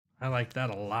I like that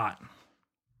a lot.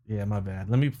 Yeah, my bad.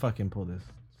 Let me fucking pull this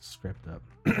script up.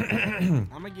 I'm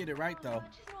gonna get it right though.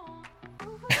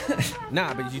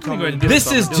 Nah, but you told me.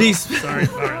 This is G. Sorry,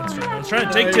 I was trying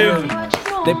to take two.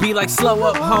 They be like, slow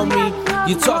up, homie.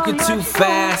 You talking too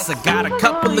fast. I got a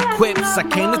couple of quips. I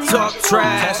came to talk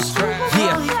trash.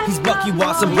 Yeah, he's Bucky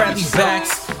Watson, Bradley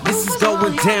Backs. This is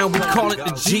going down. We call it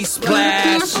the G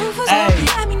Splash. Hey.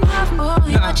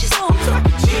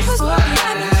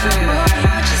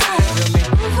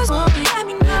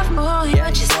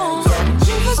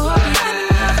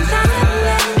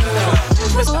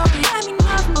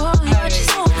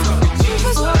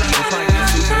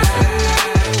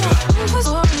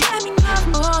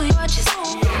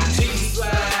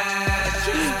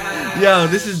 Yo,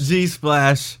 this is G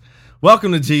Splash.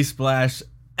 Welcome to G Splash,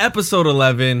 episode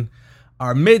 11,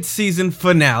 our mid-season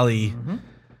finale.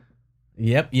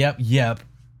 Yep.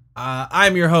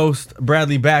 I'm your host,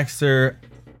 Bradley Baxter.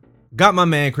 Got my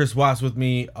man Chris Watts with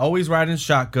me, always riding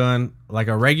shotgun like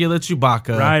a regular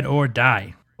Chewbacca. Ride or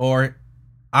die. Or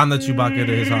I'm the Chewbacca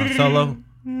to his Han Solo.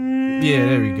 Yeah,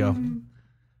 there we go.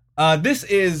 This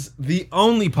is the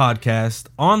only podcast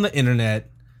on the internet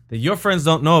that your friends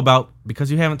don't know about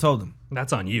because you haven't told them.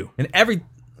 That's on you. And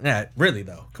really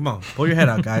though, come on, pull your head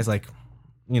out, guys. Like,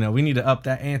 we need to up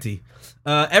that ante.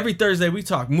 Every Thursday we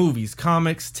talk movies,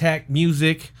 comics, tech,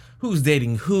 music, who's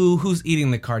dating who's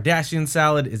eating the Kardashian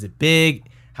salad, is it big,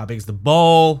 how big's the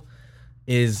bowl,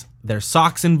 is there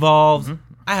socks involved?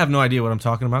 I have no idea what I'm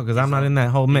talking about because I'm not in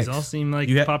that whole mix. These all seem like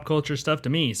pop culture stuff to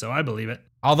me, so I believe it.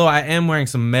 Although I am wearing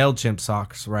some MailChimp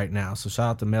socks right now, so shout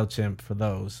out to MailChimp for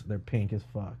those. They're pink as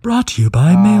fuck. Brought to you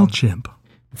by MailChimp.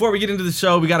 Before we get into the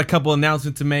show, we got a couple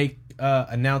announcements to make.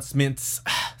 Announcements.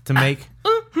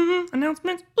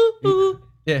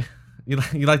 Yeah,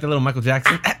 you like the little Michael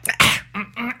Jackson?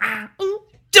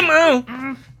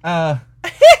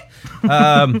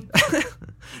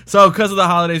 So because of the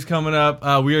holidays coming up,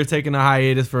 we are taking a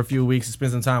hiatus for a few weeks to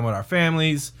spend some time with our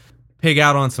families, pig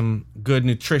out on some good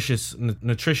nutritious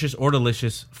or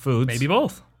delicious foods. Maybe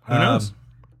both. Who knows?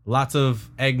 Lots of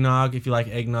eggnog, if you like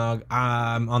eggnog.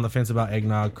 I'm on the fence about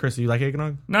eggnog. Chris, do you like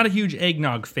eggnog? Not a huge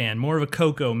eggnog fan. More of a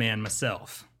cocoa man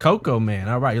myself. Cocoa man.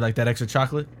 All right. You like that extra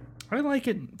chocolate? I like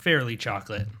it fairly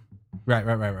chocolate. Right.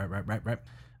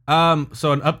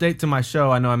 So an update to my show.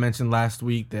 I know I mentioned last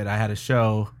week that I had a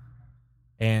show.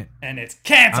 And it's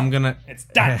canceled. It's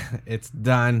done. It's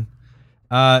done.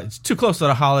 It's too close to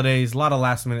the holidays. A lot of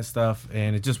last minute stuff.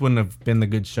 And it just wouldn't have been the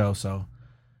good show. So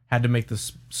had to make the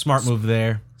smart move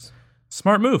there.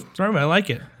 Smart move. I like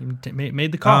it. You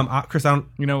made the call. Chris, I don't...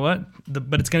 You know what?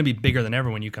 But it's going to be bigger than ever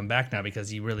when you come back now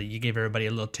because you gave everybody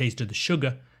a little taste of the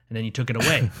sugar and then you took it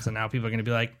away. So now people are going to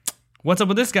be like, what's up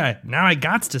with this guy? Now I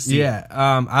got to see it. Yeah.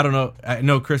 I don't know. I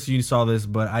know, Chris, you saw this,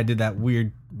 but I did that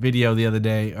weird video the other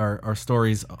day or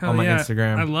stories on my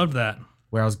Instagram. I loved that.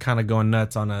 Where I was kind of going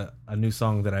nuts on a new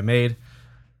song that I made.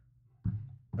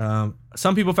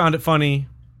 Some people found it funny.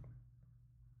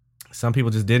 Some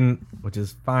people just didn't, which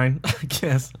is fine, I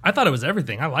guess. I thought it was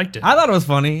everything. I liked it. I thought it was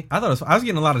funny. I was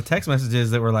getting a lot of text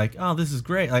messages that were like, "Oh, this is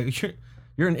great! Like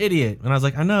you're an idiot," and I was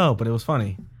like, "I know," but it was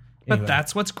funny. But Anyway.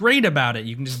 That's what's great about it.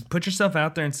 You can just put yourself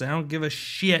out there and say, "I don't give a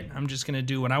shit. I'm just gonna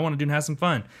do what I want to do and have some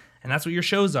fun." And that's what your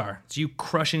shows are. It's you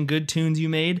crushing good tunes you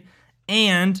made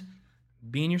and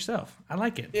being yourself. I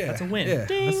like it. Yeah, that's a win. Yeah,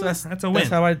 that's a win.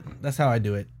 That's how I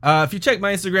do it. If you check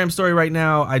my Instagram story right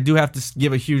now, I do have to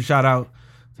give a huge shout out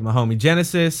to my homie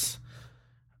Genesis.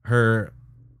 Her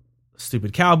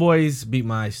stupid Cowboys beat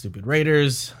my stupid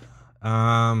Raiders.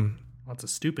 Lots of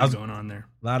stupid going on there.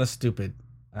 A lot of stupid.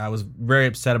 I was very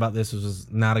upset about this. It was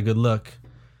not a good look.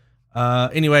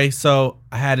 Anyway, so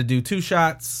I had to do 2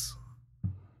 shots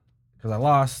because I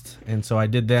lost, and so I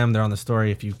did them. They're on the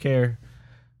story if you care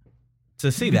to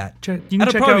see that. You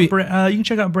can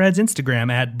check out Brad's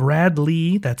Instagram at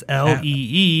Bradlee. That's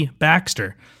Lee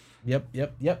Baxter. Yep.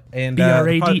 And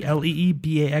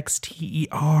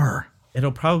BradleeBaxter.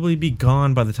 It'll probably be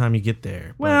gone by the time you get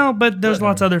there. Well, but there's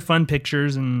lots of other fun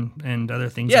pictures and other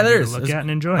things to look at and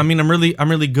enjoy. I mean, I'm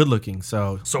really good looking,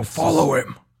 so follow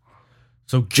him.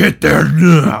 So get there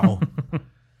now.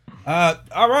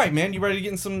 All right, man. You ready to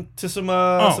get some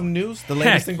news? The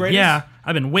latest and greatest? Yeah,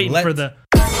 I've been waiting for the.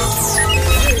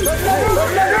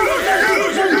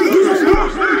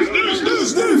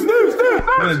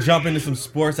 We're gonna jump into some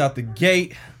sports out the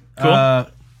gate. Cool.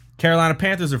 Carolina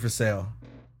Panthers are for sale.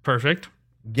 Perfect.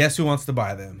 Guess who wants to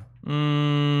buy them?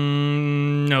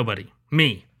 Nobody.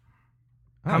 Me.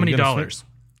 How many dollars?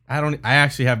 I don't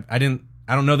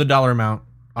know the dollar amount.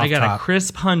 I got top. a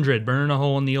crisp 100 burning a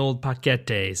hole in the old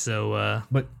paquete. So,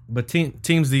 But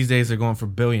teams these days are going for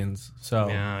billions. So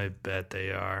yeah, I bet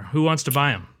they are. Who wants to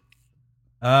buy them?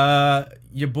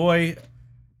 Your boy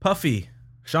Puffy,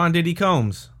 Sean Diddy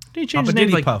Combs. Did he change his name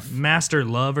to like Master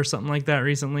Love or something like that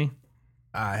recently?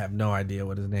 I have no idea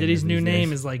what his name is. Diddy's new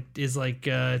name is like it's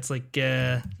like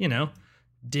you know,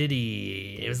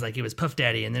 Diddy. It was Puff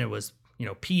Daddy, and then it was, you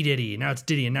know, P Diddy. Now it's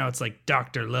Diddy, and now it's like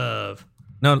Dr. Love.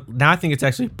 No, now I think it's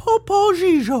actually Popo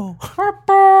Gijo.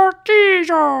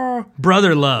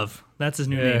 Brother Love. That's his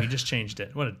new name. He just changed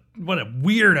it. What a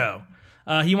weirdo.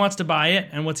 He wants to buy it,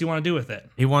 and what's he want to do with it?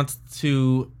 He wants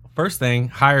to, first thing,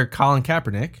 hire Colin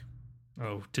Kaepernick.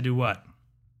 Oh, to do what?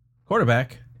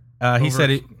 Quarterback. He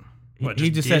said it. He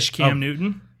just said Cam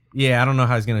Newton. Yeah, I don't know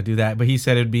how he's going to do that, but he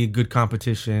said it'd be a good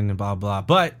competition and blah blah.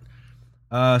 But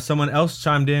someone else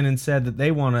chimed in and said that they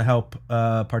want to help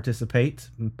participate,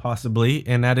 possibly,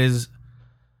 and that is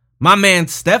my man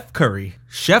Steph Curry,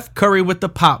 Chef Curry with the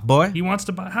pop boy. He wants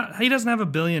to buy. He doesn't have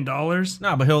 $1 billion.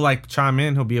 No, but he'll like chime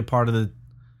in. He'll be a part of the.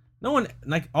 No one,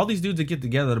 like all these dudes that get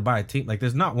together to buy a team. Like,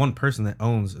 there's not one person that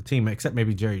owns a team except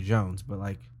maybe Jerry Jones. But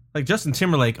like Justin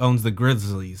Timberlake owns the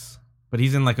Grizzlies, but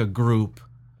he's in like a group.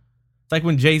 It's like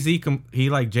when Jay-Z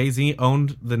Jay-Z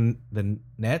owned the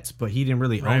Nets, but he didn't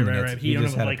really own the Nets. Right. He owned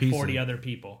just it with had like 40 other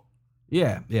people.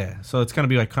 Yeah. So it's gonna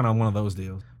be like kind of one of those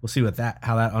deals. We'll see how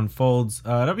that unfolds.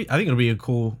 I think it'd be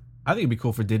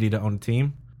cool for Diddy to own a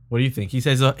team. What do you think? He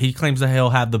says he claims that he'll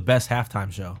have the best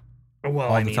halftime show.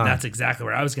 Well, I mean, that's exactly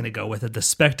where I was going to go with it. The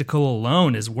spectacle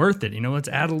alone is worth it. You know, let's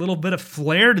add a little bit of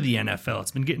flair to the NFL.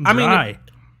 It's been getting dry.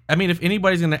 I mean, if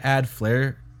anybody's going to add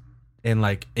flair and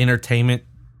like entertainment,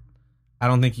 I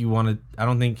don't think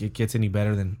it gets any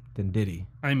better than Diddy.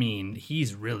 I mean,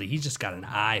 he's just got an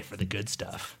eye for the good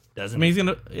stuff, doesn't he?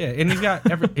 And he's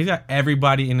got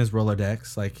everybody in his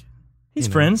Rolodex. Like, he's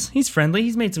friends. He's friendly.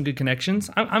 He's made some good connections.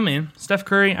 I'm in. Steph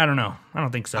Curry, I don't know. I don't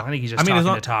think so. I think he's just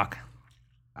talking to talk.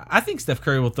 I think Steph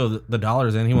Curry will throw the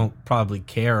dollars in. He won't probably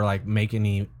care or like make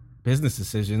any business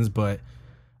decisions, but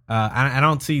I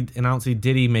don't see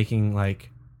Diddy making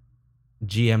like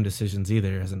GM decisions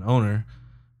either as an owner.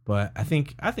 But I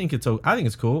think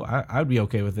it's cool. I'd be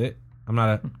okay with it. I'm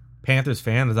not a Panthers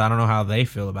fan, as I don't know how they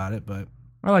feel about it, but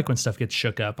I like when stuff gets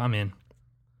shook up. I'm in.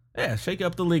 Yeah, shake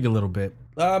up the league a little bit.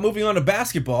 Moving on to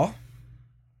basketball.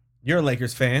 You're a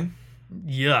Lakers fan.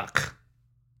 Yuck.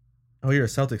 Oh, you're a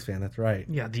Celtics fan. That's right.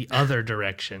 Yeah, the other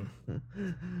direction.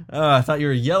 I thought you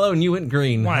were yellow and you went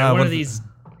green. Why? What are these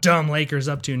dumb Lakers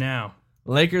up to now?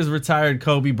 Lakers retired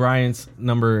Kobe Bryant's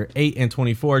number 8 and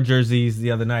 24 jerseys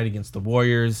the other night against the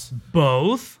Warriors.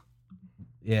 Both?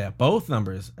 Yeah, both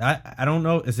numbers. I don't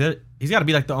know. He's got to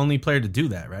be like the only player to do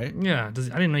that, right? Yeah. I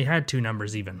didn't know he had 2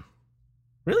 numbers even.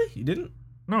 Really? You didn't?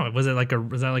 No. Was that like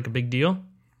a big deal?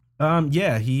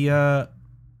 Yeah.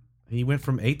 He went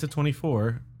from 8 to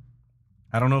 24.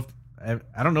 I don't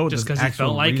know just because he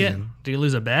felt like reason. It. Did he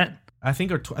lose a bet? I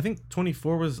think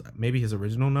 24 was maybe his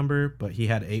original number, but he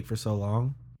had 8 for so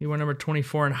long. He wore number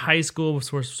 24 in high school.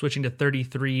 Before switching to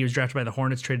 33. He was drafted by the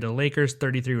Hornets, traded to the Lakers.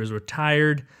 33 was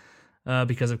retired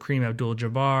because of Kareem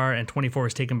Abdul-Jabbar, and 24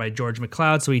 was taken by George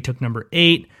McLeod, so he took number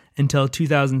 8 until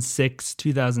 2006,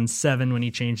 2007 when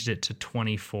he changed it to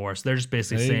 24. So they're just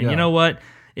basically saying, you know what?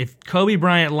 If Kobe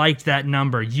Bryant liked that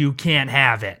number, you can't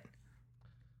have it.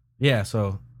 Yeah,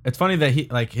 so it's funny that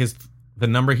the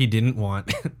number he didn't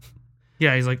want.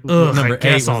 Yeah, he's like, ugh, I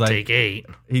guess I'll take 8.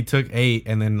 He took 8,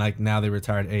 and then like now they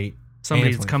retired 8.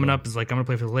 Somebody's coming up is like, I'm going to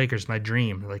play for the Lakers, my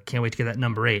dream. They're like, can't wait to get that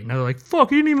number 8. Now they're like,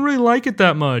 fuck, he didn't even really like it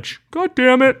that much. God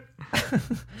damn it.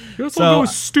 Guess I'll go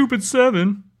with stupid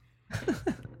 7.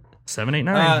 7, 8,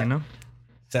 9, you know?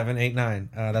 7, 8, 9.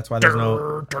 That's why there's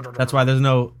no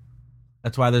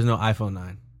iPhone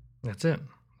 9. That's it.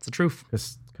 It's the truth.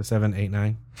 Because 7, 8,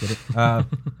 9. Get it?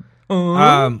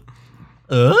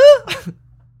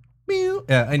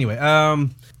 Anyway,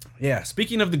 yeah.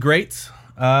 Speaking of the greats,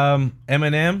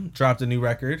 Eminem dropped a new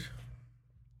record,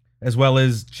 as well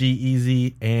as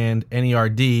G-Eazy and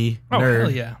N.E.R.D. Oh, N.E.R.D.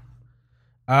 hell yeah.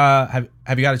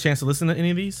 Have you got a chance to listen to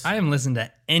any of these? I haven't listened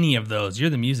to any of those. You're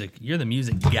the music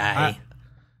guy.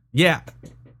 Yeah,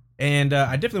 and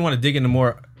I definitely want to dig into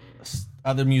more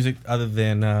other music other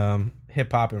than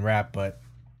hip hop and rap, but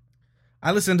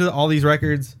I listened to all these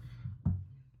records.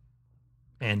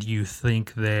 And you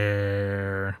think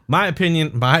they're... My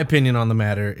opinion on the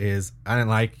matter is none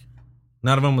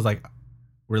of them was like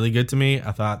really good to me.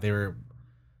 I thought I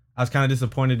was kind of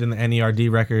disappointed in the N.E.R.D.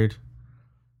 record.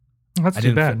 That's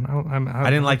too bad.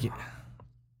 I didn't like it.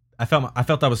 I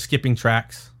felt I was skipping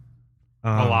tracks.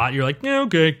 A lot. You're like, yeah,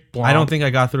 okay. Blah. I don't think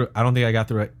I got through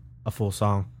a full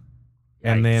song.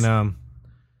 And then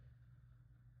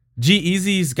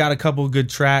G-Eazy's got a couple good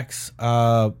tracks.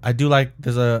 I do like,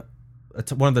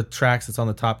 one of the tracks that's on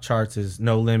the top charts is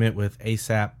No Limit with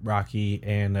A$AP Rocky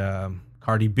and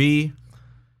Cardi B.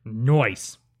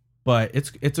 Nice. But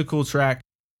it's a cool track.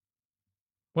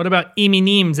 What about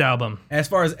Eminem's album? As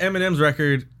far as Eminem's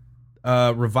record,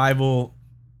 Revival,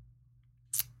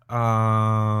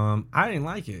 I didn't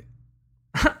like it.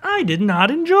 I did not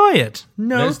enjoy it.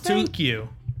 No, thank you.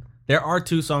 There are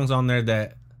 2 songs on there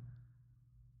that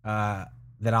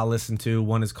I'll listen to.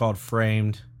 One is called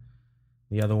Framed.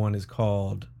 The other one is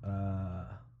called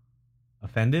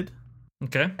Offended.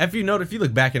 Okay. If you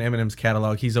look back in Eminem's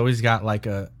catalog, he's always got like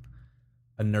a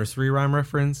nursery rhyme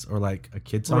reference or like a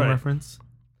kid song reference.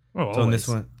 Oh, so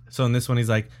in this one, he's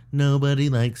like, nobody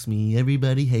likes me,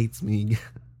 everybody hates me.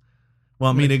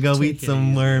 Want me to go eat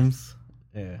some worms?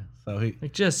 Yeah. So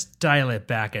just dial it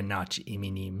back a notch,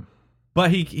 Eminem.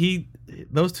 But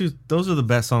those are the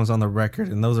best songs on the record,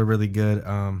 and those are really good.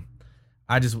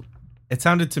 It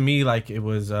sounded to me like it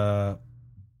was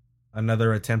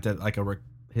another attempt at like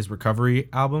his recovery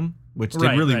album, which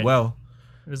did really well.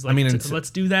 It was like, let's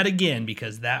do that again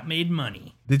because that made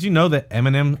money. Did you know that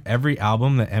Eminem, every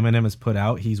album that Eminem has put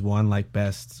out, he's won like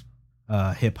best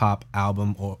hip hop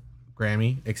album or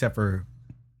Grammy, except for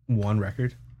one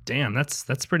record? Damn, that's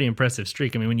a pretty impressive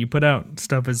streak. I mean, when you put out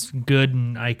stuff as good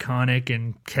and iconic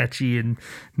and catchy and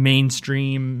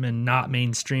mainstream and not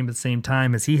mainstream at the same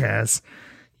time as he has,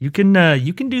 you can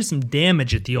do some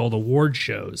damage at the old award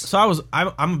shows. So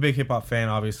I'm a big hip hop fan,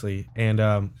 obviously,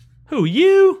 and who,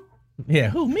 you?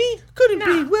 Yeah, who, me? Couldn't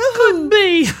be. Well, could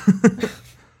be.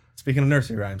 Speaking of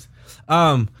nursery rhymes,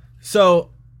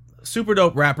 so super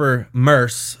dope rapper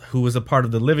Murs, who was a part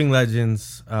of the Living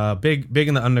Legends, big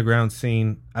in the underground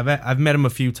scene. I've met him a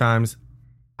few times.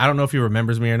 I don't know if he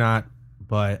remembers me or not,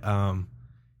 but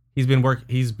he's been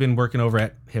working over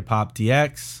at Hip Hop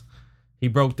DX. He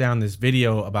broke down this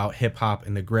video about hip hop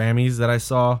and the Grammys that I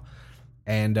saw,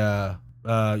 and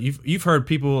you've heard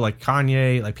people like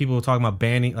Kanye, like people talking about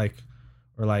banning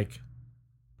or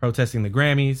protesting the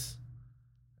Grammys,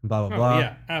 and blah blah blah.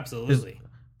 Yeah, absolutely.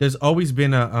 There's always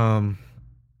been a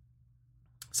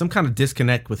some kind of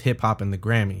disconnect with hip hop and the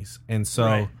Grammys, and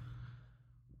so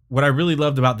what I really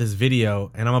loved about this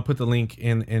video, and I'm gonna put the link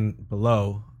in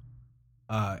below,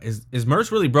 is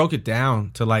Murs really broke it down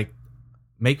to like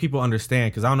make people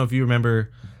understand, because I don't know if you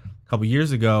remember a couple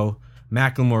years ago,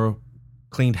 Macklemore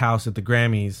cleaned house at the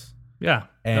Grammys. Yeah,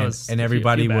 and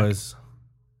everybody was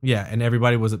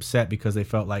everybody was upset because they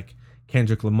felt like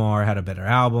Kendrick Lamar had a better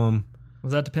album.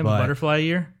 Was that the Pimp a Butterfly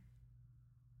year?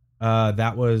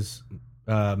 That was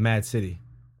Mad City,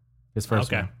 his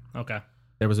first one. Okay.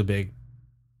 There was a big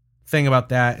thing about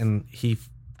that, and he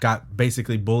got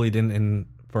basically bullied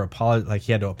for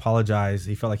he had to apologize.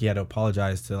 He felt like he had to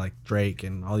apologize to like Drake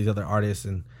and all these other artists,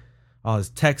 and all his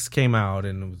texts came out,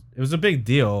 and it was a big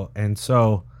deal. And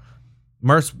so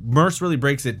Murs really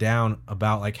breaks it down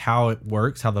about like how it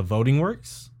works, how the voting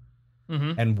works,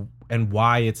 and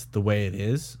why it's the way it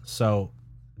is. So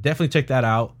definitely check that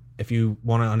out if you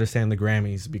want to understand the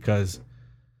Grammys, because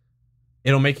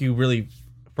it'll make you really,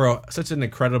 for such an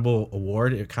incredible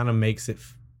award, it kind of makes it,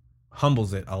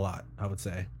 humbles it a lot, I would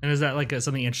say. And is that like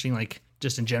something interesting, like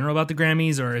just in general about the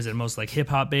Grammys, or is it most like hip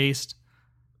hop based?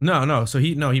 No. So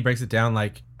he breaks it down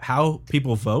like how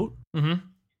people vote,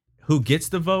 who gets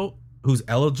to vote, who's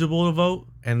eligible to vote,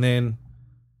 and then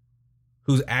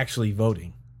who's actually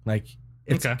voting. Like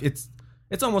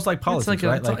it's almost like politics,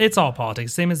 right? It's all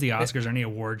politics, same as the Oscars or any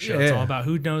award show. Yeah. It's all about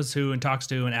who knows who and talks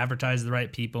to and advertises the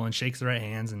right people and shakes the right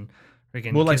hands and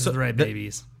freaking kisses the right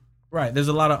babies. Right. There's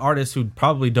a lot of artists who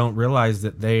probably don't realize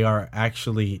that they are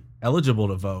actually eligible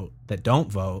to vote that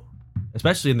don't vote,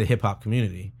 especially in the hip hop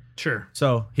community. Sure.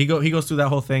 So he goes through that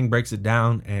whole thing, breaks it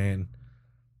down, and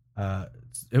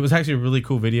it was actually a really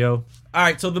cool video. All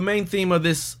right, so the main theme of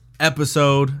this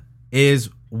episode is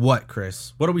what,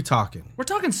 Chris? What are we talking? We're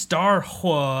talking Star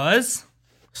Wars.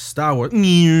 Star Wars.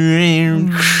 Yeah,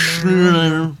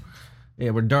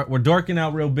 we're dorking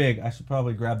out real big. I should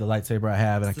probably grab the lightsaber I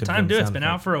have. It's the time to do it. It's been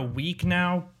out for a week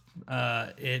now.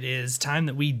 It is time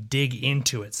that we dig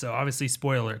into it. So obviously,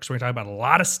 spoiler, because we're going to talk about a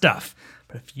lot of stuff.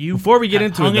 But if you before we get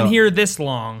into hung in here this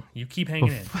long, you keep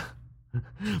hanging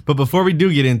in. But before we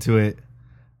do get into it,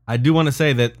 I do want to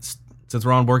say that since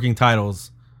we're on working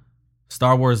titles,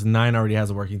 Star Wars 9 already has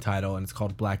a working title, and it's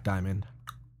called Black Diamond.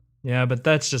 Yeah, but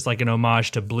that's just like an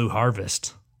homage to Blue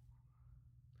Harvest.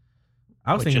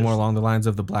 I was thinking more along the lines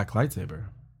of the Black Lightsaber.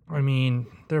 I mean,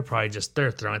 they're throwing. It's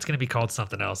going to be called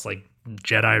something else, like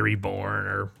Jedi Reborn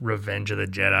or Revenge of the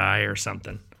Jedi or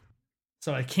something.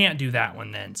 So I can't do that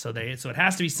one then. So it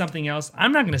has to be something else.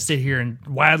 I'm not going to sit here and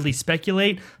wildly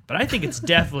speculate, but I think it's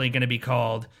definitely going to be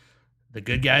called The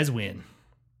Good Guys Win.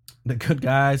 The good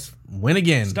guys win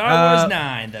again. Star Wars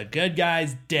 9, the good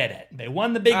guys did it. They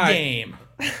won the big game.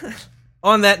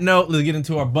 On that note, let's get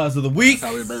into our buzz of the week.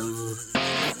 Now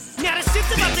the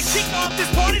shit's about to kick off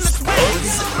this party.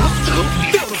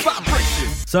 Feel the vibration.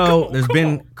 So there's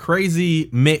been crazy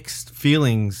mixed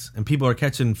feelings, and people are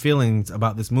catching feelings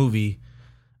about this movie.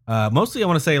 Mostly, I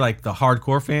want to say like the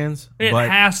hardcore fans. It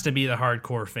has to be the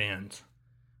hardcore fans.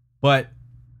 But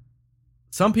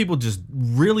some people just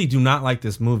really do not like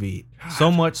this movie. God.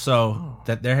 So much so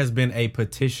that there has been a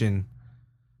petition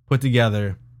put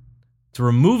together to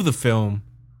remove the film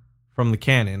from the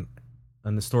canon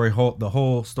and the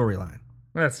whole storyline.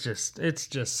 It's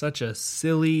just such a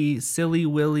silly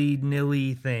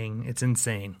willy-nilly thing. It's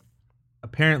insane.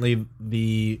 Apparently,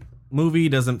 the movie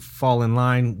doesn't fall in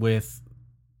line with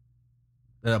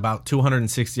about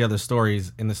 260 other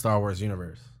stories in the Star Wars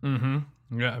universe.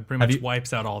 Mm-hmm. Yeah, it pretty much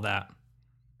wipes out all that.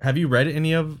 Have you read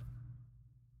any of?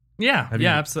 Yeah,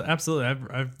 absolutely.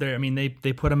 I mean,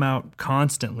 they put them out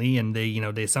constantly, and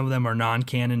they some of them are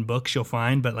non-canon books you'll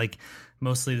find, but like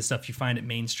mostly the stuff you find at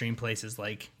mainstream places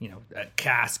like at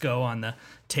Casco on the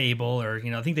table, or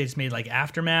I think they just made like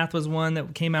Aftermath was one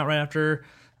that came out right after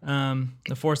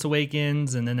The Force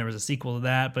Awakens, and then there was a sequel to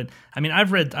that. But I mean,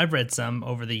 I've read some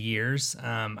over the years.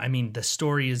 I mean, the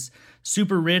story is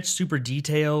super rich, super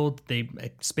detailed. They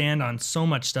expand on so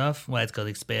much stuff. Well, it's called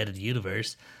Expanded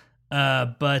Universe.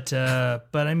 But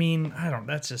I mean, I don't.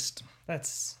 That's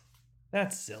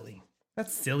silly.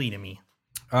 That's silly to me.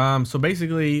 So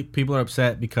basically, people are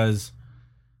upset because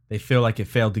they feel like it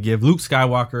failed to give Luke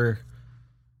Skywalker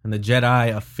and the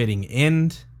Jedi a fitting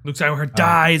end. Luke Skywalker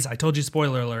dies. I told you,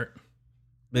 spoiler alert.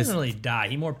 He doesn't really die.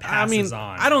 He more passes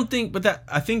on. I don't think, but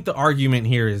I think the argument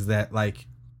here is that, like,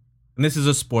 and this is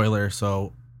a spoiler,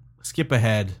 so skip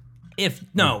ahead.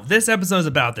 This episode is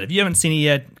about that. If you haven't seen it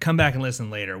yet, come back and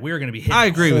listen later. We're going to be hitting I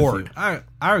agree hard. with you.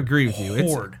 I agree with you.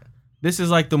 Hard. This is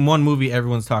like the one movie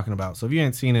everyone's talking about. So if you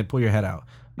ain't seen it, pull your head out.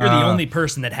 You're the only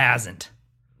person that hasn't.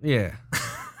 Yeah.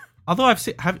 Although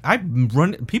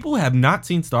people have not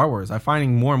seen Star Wars. I'm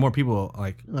finding more and more people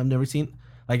like, I've never seen,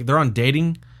 like they're on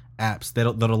dating apps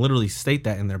that'll literally state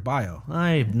that in their bio.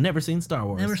 I've never seen Star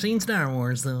Wars. Never seen Star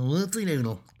Wars, though. Whoopsie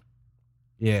doodle.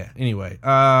 Yeah. Anyway,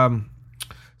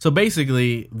 so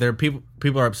basically,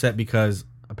 people are upset because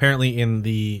apparently in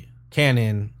the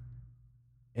canon,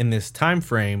 in this time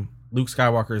frame, Luke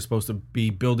Skywalker is supposed to be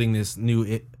building this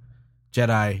new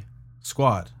Jedi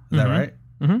squad. Is that right?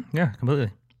 Mm-hmm. Yeah,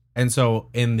 completely. And so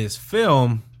in this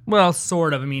film, well,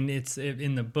 sort of. I mean, it's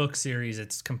in the book series.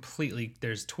 It's completely.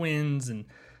 There's twins, and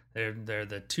they're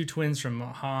the two twins from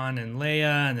Han and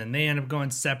Leia, and then they end up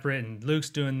going separate. And Luke's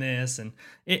doing this, and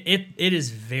it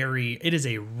is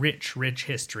a rich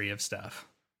history of stuff.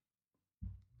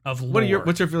 Of lore.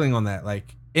 What's your feeling on that?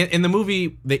 Like in the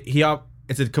movie,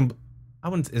 is it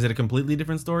a completely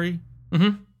different story?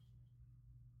 Mm-hmm.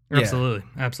 Yeah.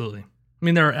 Absolutely. I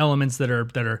mean, there are elements that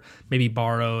are maybe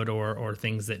borrowed or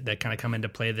things that kind of come into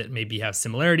play that maybe have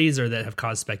similarities or that have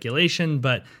caused speculation,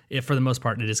 but for the most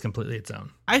part, it is completely its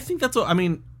own. I think that's what, I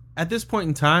mean, at this point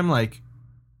in time, like,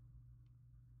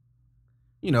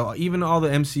 even all the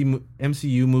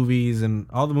MCU movies and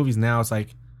all the movies now, it's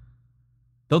like,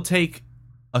 they'll take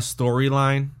a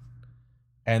storyline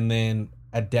and then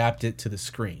adapt it to the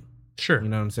screen. Sure. You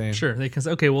know what I'm saying? Sure. They can say,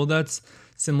 okay, well, that's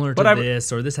similar to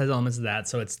this, or this has elements of that,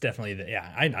 so it's definitely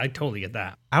I totally get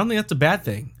that. I don't think that's a bad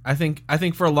thing. I think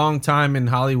for a long time in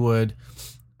Hollywood,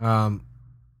 Hollywood's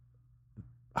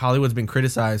been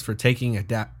criticized for taking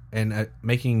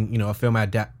making a film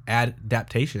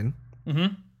adaptation.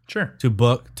 Mm-hmm. Sure. To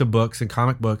books and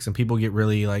comic books, and people get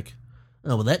really like,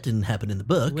 oh, well, that didn't happen in the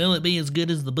book. Will it be as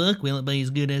good as the book? Will it be as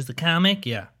good as the comic?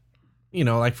 Yeah.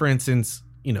 Like for instance,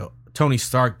 Tony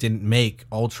Stark didn't make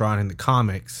Ultron in the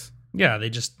comics. Yeah, they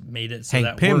just made it so Hank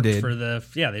that Pym worked did.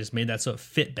 they just made that so it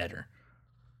fit better.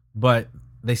 But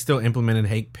they still implemented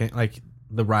Hank Pym, like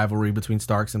the rivalry between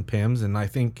Starks and Pyms, and I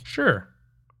think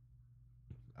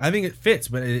it fits,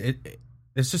 but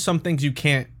it's just some things you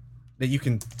can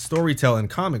storytell in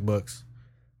comic books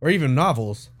or even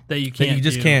novels that you can't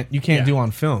do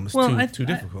on film. It's too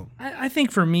difficult. I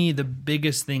think for me the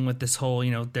biggest thing with this whole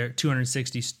there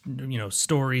 260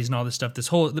 stories and all this stuff,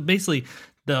 basically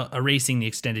the erasing the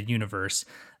extended universe,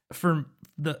 the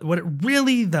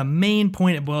main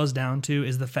point it boils down to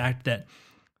is the fact that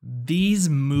these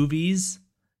movies,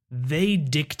 they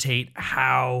dictate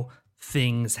how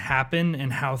things happen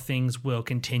and how things will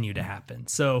continue to happen.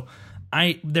 So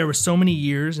there were so many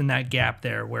years in that gap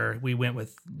there where we went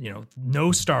with,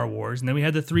 no Star Wars, and then we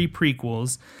had the 3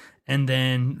 prequels, and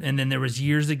then there was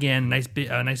years again,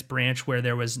 a nice branch where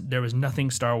there was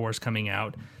nothing Star Wars coming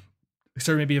out,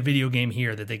 except maybe a video game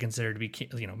here that they consider to be,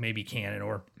 maybe canon,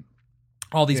 or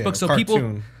all these books. So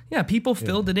cartoon. people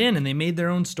filled it in, and they made their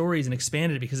own stories and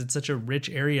expanded it because it's such a rich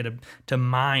area to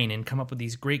mine and come up with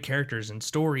these great characters and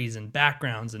stories and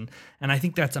backgrounds. And I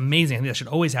think that's amazing. I think that should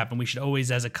always happen. We should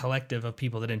always, as a collective of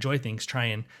people that enjoy things, try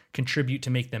and contribute to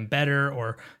make them better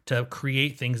or to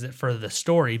create things that further the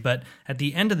story. But at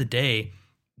the end of the day,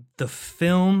 the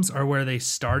films are where they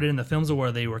started, and the films are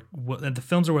where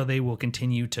they will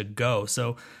continue to go.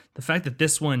 So the fact that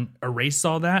this one erased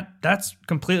all that's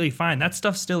completely fine. That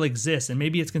stuff still exists, and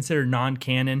maybe it's considered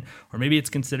non-canon, or maybe it's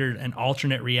considered an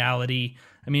alternate reality.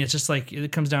 I mean, it's just like,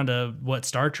 it comes down to what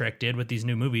Star Trek did with these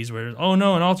new movies, where, oh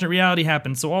no, an alternate reality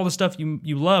happened, so all the stuff you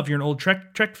love, you're an old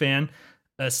Trek fan,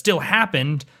 still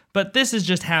happened, but this is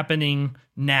just happening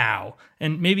now.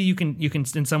 And maybe you can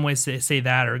in some ways say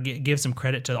that, or give some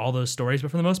credit to all those stories,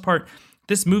 but for the most part,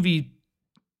 this movie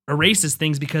erases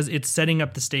things because it's setting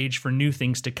up the stage for new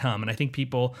things to come. And I think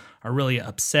people are really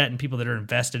upset, and people that are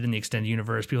invested in the extended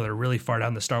universe, people that are really far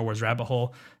down the Star Wars rabbit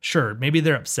hole, sure, maybe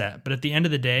they're upset. But at the end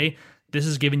of the day, this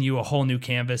is giving you a whole new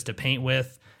canvas to paint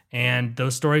with, and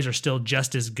those stories are still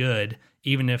just as good,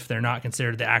 even if they're not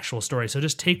considered the actual story. So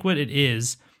just take what it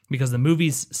is, because the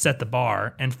movies set the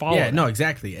bar, and follow it. No,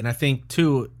 exactly. And I think,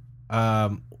 too,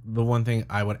 the one thing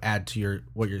I would add to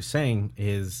what you're saying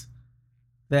is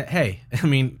that, hey, I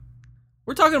mean,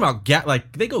 we're talking about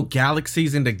they go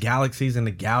galaxies into galaxies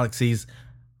into galaxies,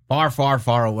 far, far,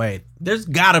 far away. There's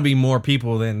got to be more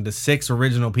people than the 6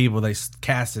 original people they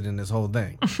casted in this whole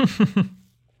thing,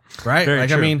 right? Very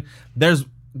true. I mean, there's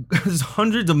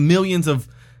hundreds of millions of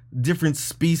different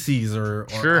species, or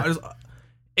sure.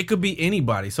 It could be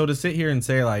anybody. So to sit here and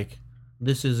say like,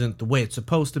 this isn't the way it's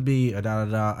supposed to be,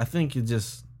 I think you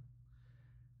just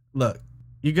look.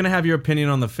 You're gonna have your opinion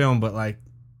on the film, but like,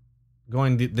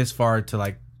 going this far to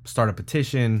like start a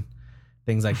petition,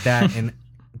 things like that, and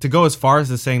to go as far as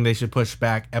to saying they should push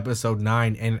back episode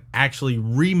 9 and actually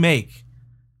remake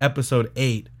episode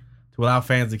 8 to allow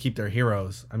fans to keep their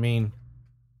heroes. I mean,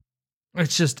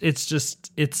 it's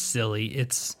silly.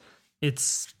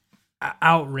 It's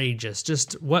outrageous.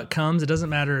 Just what comes. It doesn't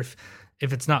matter if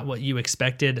it's not what you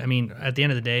expected. I mean, at the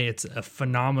end of the day, it's a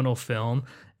phenomenal film.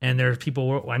 And there are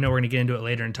people, I know we're going to get into it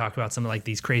later and talk about some of like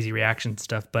these crazy reaction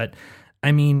stuff, but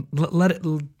I mean, let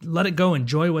it go.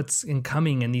 Enjoy what's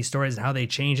incoming in these stories and how they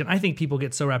change. And I think people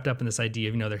get so wrapped up in this idea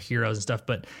of, they're heroes and stuff,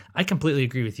 but I completely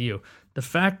agree with you. The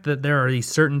fact that there are these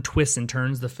certain twists and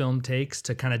turns the film takes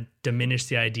to kind of diminish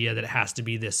the idea that it has to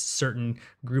be this certain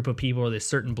group of people or this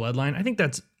certain bloodline, I think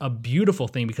that's a beautiful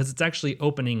thing, because it's actually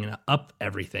opening up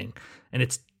everything, and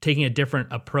it's taking a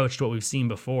different approach to what we've seen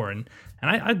before. And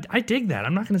I dig that.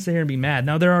 I'm not going to sit here and be mad.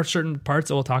 Now, there are certain parts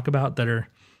that we'll talk about that are,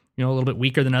 a little bit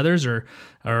weaker than others, or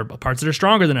parts that are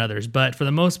stronger than others. But for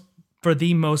the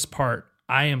most part,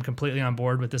 I am completely on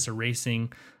board with this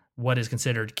erasing what is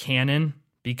considered canon,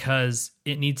 because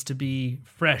it needs to be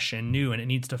fresh and new, and it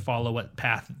needs to follow the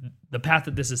path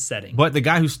that this is setting. But the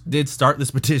guy who did start this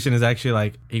petition is actually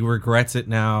like, he regrets it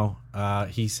now.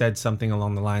 He said something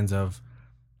along the lines of,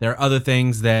 there are other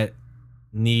things that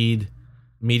need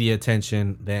media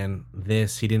attention than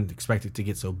this. He didn't expect it to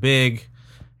get so big.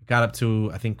 It got up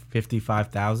to, I think,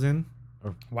 55,000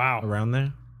 or around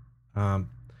there. But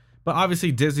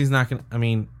obviously Disney's not going to, I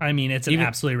mean, it's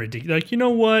absolutely ridiculous. Like, you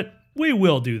know what? We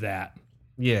will do that.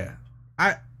 Yeah.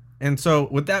 And so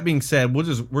with that being said, we're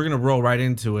going to roll right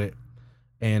into it.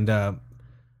 And I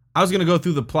was going to go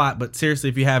through the plot, but seriously,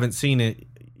 if you haven't seen it,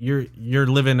 you're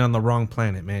living on the wrong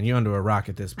planet, man. You're under a rock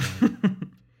at this point.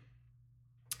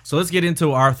 So let's get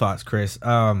into our thoughts, Chris.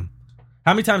 How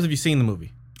many times have you seen the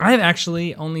movie? I have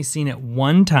actually only seen it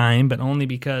one time, but only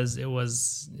because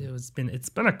it's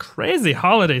been a crazy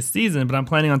holiday season, but I'm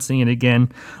planning on seeing it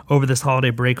again over this holiday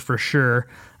break for sure.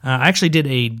 I actually did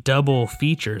a double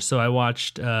feature, so I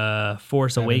watched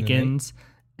Force Awakens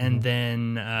and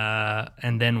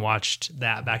then watched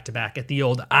that back to back at the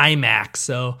old IMAX.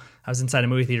 So I was inside a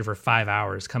movie theater for 5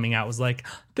 hours. Coming out was like,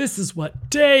 this is what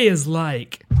day is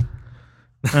like.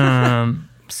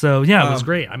 So yeah, it was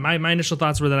great. My initial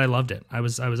thoughts were that I loved it. I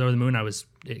was over the moon.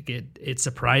 It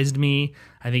surprised me.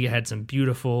 I think it had some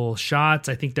beautiful shots.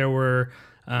 I think there were,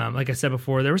 like I said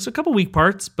before, there was a couple weak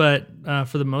parts, but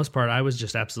for the most part, I was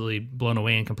just absolutely blown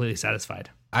away and completely satisfied.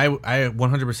 I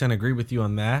 100% agree with you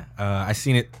on that. I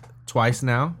seen it twice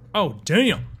now. Oh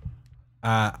damn!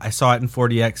 I saw it in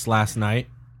 4DX last night,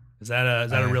 Is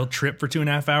that a real trip for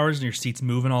 2.5 hours and your seat's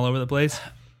moving all over the place?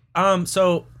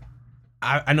 So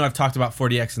I know I've talked about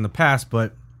 4DX in the past,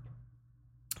 but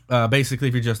basically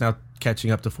if you're just now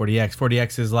catching up to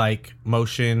 4DX is like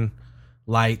motion,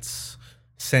 lights,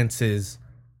 senses,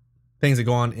 things that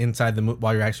go on inside the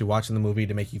while you're actually watching the movie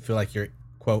to make you feel like you're,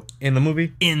 quote, in the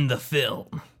movie. In the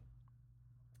film.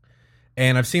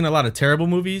 And I've seen a lot of terrible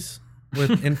movies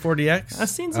in 4DX. I've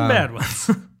seen some bad ones.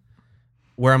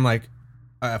 Where I'm like,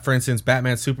 for instance,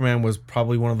 Batman Superman was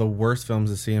probably one of the worst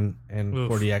films to see in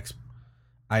 4DX.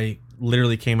 I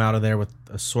literally came out of there with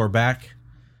a sore back.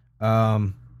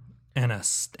 And a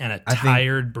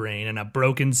tired brain and a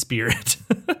broken spirit.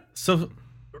 So,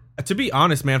 to be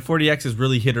honest, man, 4DX is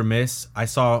really hit or miss. I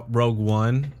saw Rogue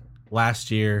One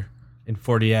last year in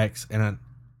 4DX, and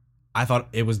I thought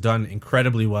it was done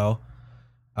incredibly well.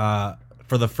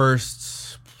 For the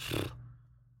first,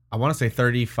 I want to say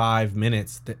 35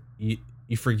 minutes, that you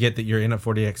forget that you're in a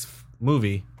 4DX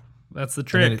movie. That's the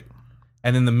trick.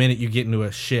 And then the minute you get into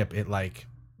a ship, it like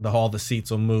all the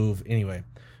seats will move anyway.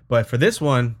 But for this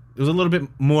one, it was a little bit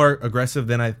more aggressive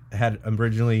than I had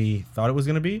originally thought it was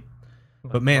going to be.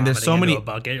 But man, there's so many.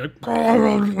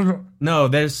 No,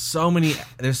 there's so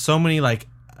many like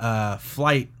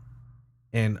flight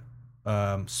and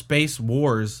space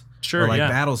wars, or like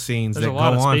battle scenes that go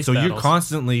on. So you're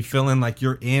constantly feeling like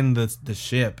you're in the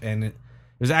ship, and it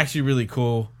was actually really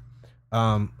cool.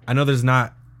 I know there's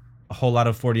not a whole lot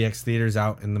of 4DX theaters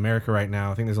out in America right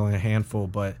now. I think there's only a handful,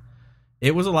 but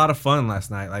it was a lot of fun last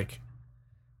night. Like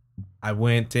I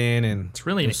went in and it's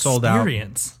really an sold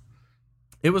experience. Out.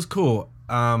 It was cool.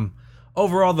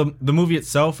 Overall, the movie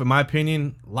itself, in my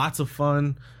opinion, lots of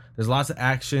fun. There's lots of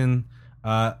action.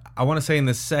 I want to say in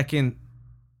the second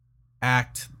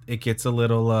act, it gets a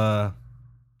little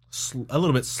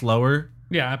bit slower.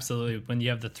 Yeah, absolutely. When you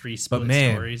have the 3 split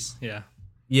stories,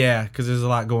 yeah, because there's a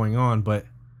lot going on. But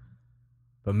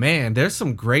man, there's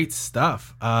some great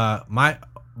stuff.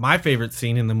 My favorite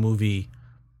scene in the movie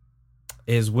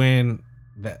is when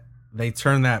they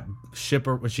turn that ship,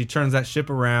 when she turns that ship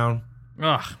around.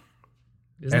 Ugh.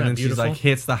 Isn't and that then beautiful? She's like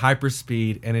hits the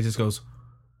hyperspeed and it just goes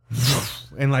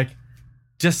and like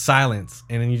just silence.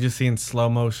 And then you just see in slow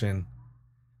motion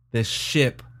this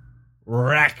ship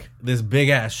wreck this big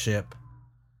ass ship.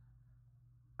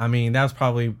 I mean, that was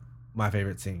probably my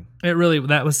favorite scene.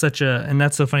 That was such a, and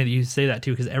that's so funny that you say that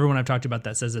too, because everyone I've talked about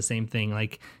that says the same thing.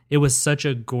 Like, it was such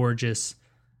a gorgeous,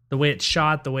 the way it's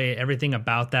shot, the way everything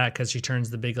about that, because she turns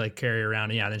the big like carrier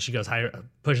around, and then she goes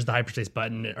pushes the hyperspace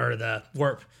button, or the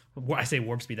warp. I say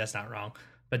warp speed, that's not wrong,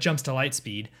 but jumps to light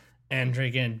speed and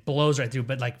again blows right through.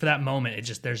 But like for that moment, it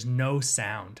just, there's no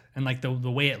sound, and like the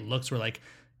way it looks, where like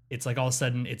it's like all of a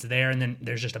sudden it's there, and then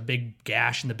there's just a big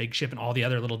gash in the big ship, and all the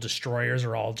other little destroyers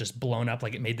are all just blown up.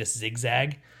 Like it made this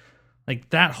zigzag. Like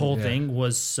that whole thing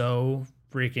was so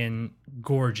freaking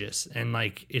gorgeous, and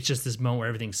like it's just this moment where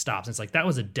everything stops. It's like that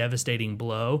was a devastating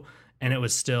blow, and it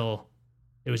was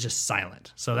just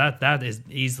silent. So that is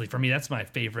easily, for me, that's my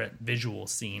favorite visual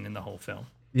scene in the whole film.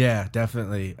 Yeah,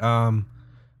 definitely.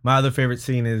 My other favorite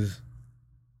scene is,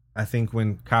 I think,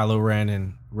 when Kylo Ren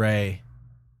and Rey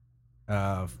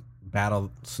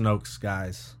battle Snoke's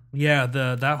guys. Yeah,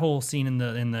 that whole scene in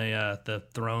the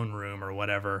throne room or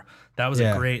whatever. That was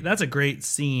a great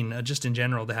scene, just in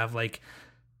general, to have like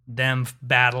them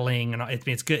battling, and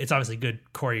it's good. It's obviously good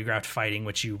choreographed fighting,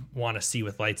 which you want to see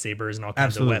with lightsabers and all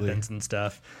kinds of weapons and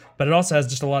stuff. But it also has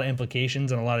just a lot of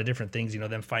implications and a lot of different things.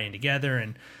 Them fighting together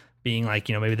and being like,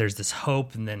 maybe there's this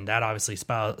hope, and then that obviously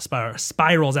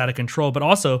spirals out of control. But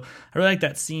also, I really like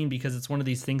that scene because it's one of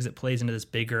these things that plays into this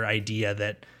bigger idea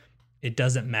that it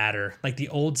doesn't matter. Like the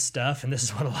old stuff, and this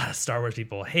is what a lot of Star Wars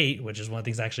people hate, which is one of the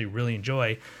things I actually really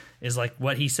enjoy, is like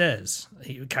what he says.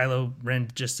 Kylo Ren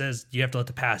just says, you have to let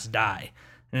the past die.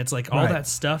 And it's like all that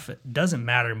stuff doesn't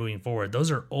matter moving forward. Those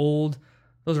are old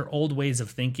ways of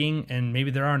thinking, and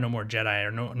maybe there are no more Jedi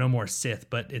or no more Sith,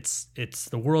 but it's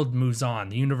the world moves on,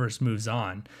 the universe moves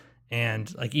on.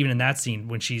 And like even in that scene,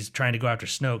 when she's trying to go after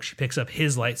Snoke, she picks up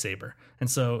his lightsaber. And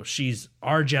so she's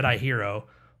our Jedi hero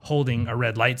holding a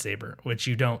red lightsaber, which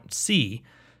you don't see,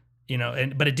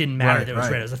 but it didn't matter that it was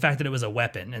red. It was the fact that it was a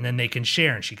weapon, and then they can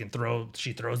share, and she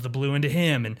throws the blue into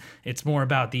him, and it's more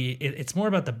about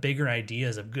the bigger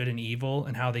ideas of good and evil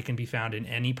and how they can be found in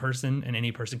any person, and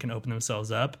any person can open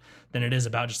themselves up, than it is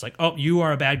about just like, oh, you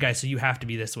are a bad guy, so you have to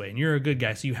be this way, and you're a good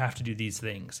guy, so you have to do these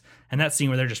things. And that scene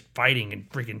where they're just fighting, and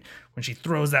freaking when she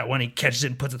throws that one, he catches it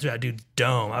and puts it through that dude's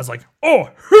dome. I was like, oh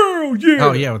hell yeah!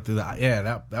 Oh yeah,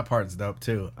 that part's dope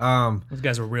too. Those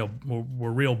guys were real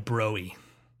broy.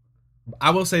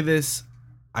 I will say this,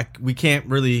 we can't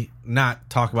really not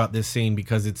talk about this scene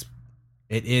because it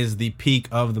is the peak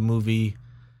of the movie.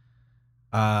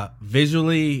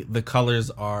 Visually, the colors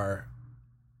are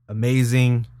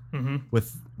amazing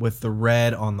with the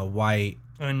red on the white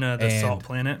and the salt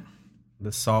planet.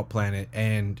 The salt planet,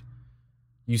 and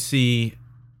you see,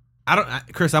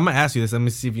 Chris, I'm gonna ask you this. Let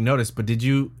me see if you noticed. But did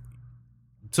you?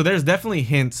 So there's definitely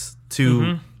hints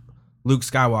to Luke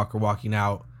Skywalker walking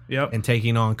out and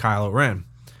taking on Kylo Ren,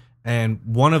 and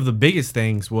one of the biggest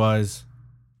things was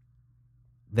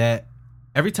that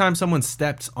every time someone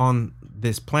stepped on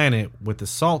this planet with the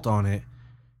salt on it,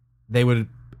 they would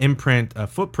imprint a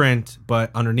footprint,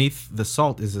 but underneath the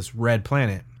salt is this red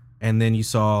planet. And then you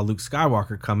saw Luke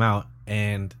Skywalker come out,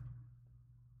 and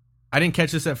I didn't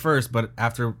catch this at first, but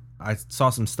after I saw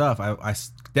some stuff, I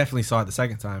definitely saw it the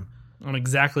second time. On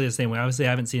exactly the same way. Obviously, I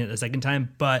haven't seen it the second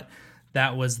time, but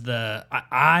that was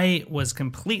I was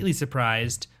completely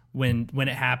surprised when it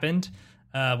happened.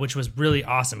 Which was really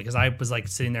awesome because I was like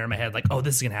sitting there in my head like, oh,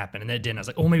 this is going to happen. And then it didn't. I was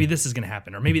like, oh, maybe this is going to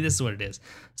happen or maybe this is what it is.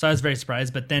 So I was very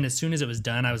surprised. But then as soon as it was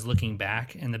done, I was looking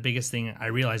back. And the biggest thing I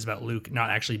realized about Luke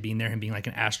not actually being there, him being like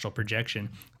an astral projection,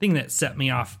 the thing that set me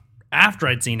off after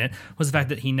I'd seen it was the fact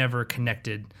that he never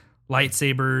connected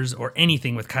lightsabers or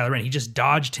anything with Kylo Ren. He just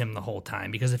dodged him the whole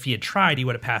time because if he had tried, he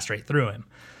would have passed right through him.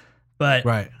 But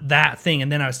that thing, and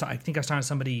then I think I was talking to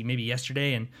somebody maybe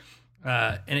yesterday and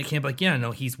it came up like, yeah, no,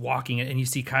 he's walking and you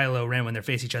see Kylo Ren when they're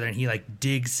facing each other and he like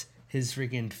digs his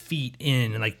freaking feet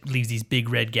in and like leaves these big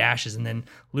red gashes, and then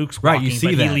Luke's walking, you see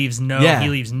but that. he leaves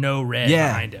no red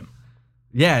behind him.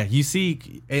 Yeah, you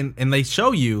see, and they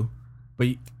show you, but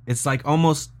it's like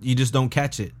almost you just don't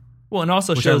catch it. Well, and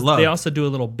also shows they also do a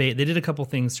little bait. They did a couple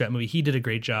things throughout the movie. He did a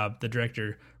great job, the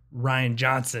director Rian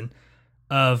Johnson,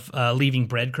 of leaving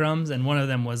breadcrumbs, and one of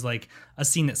them was like a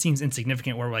scene that seems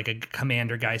insignificant where like a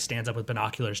commander guy stands up with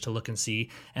binoculars to look and see,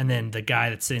 and then the guy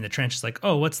that's sitting in the trench is like,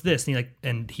 oh, what's this?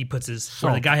 And he puts his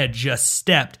salt. Where the guy had just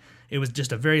stepped, it was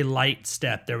just a very light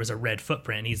step, there was a red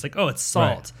footprint, and he's like, oh, it's salt.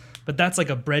 Right. But that's like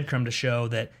a breadcrumb to show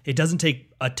that it doesn't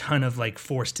take a ton of like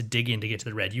force to dig in to get to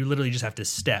the red. You literally just have to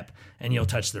step and you'll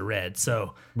touch the red.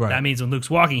 So that means when Luke's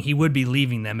walking, he would be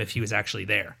leaving them if he was actually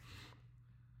there.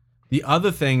 The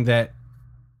other thing that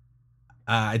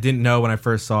I didn't know when I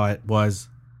first saw it was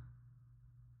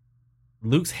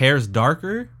Luke's hair's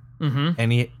darker,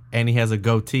 and he has a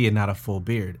goatee and not a full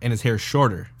beard, and his hair's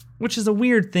shorter. Which is a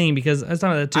weird thing because I was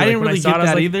talking about that too. I didn't really get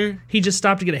that either. He just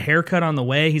stopped to get a haircut on the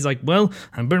way. He's like, well,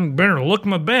 I better look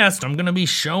my best. I'm going to be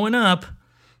showing up.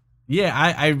 Yeah,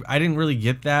 I didn't really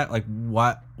get that. Like,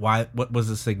 what was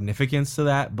the significance to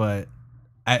that? But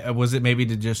was it maybe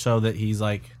to just show that he's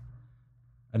like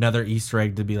another Easter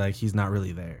egg to be like, he's not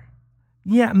really there?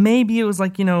 Yeah, maybe it was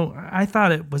like, I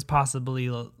thought it was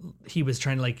possibly he was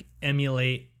trying to like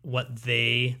emulate what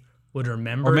they would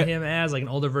remember him as, like an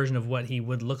older version of what he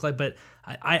would look like. But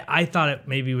I thought it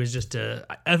maybe was just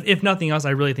if nothing else, I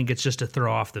really think it's just to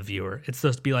throw off the viewer. It's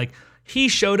supposed to be like, he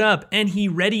showed up and he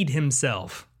readied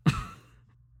himself.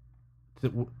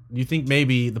 Do you think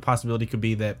maybe the possibility could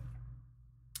be that,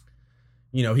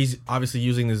 he's obviously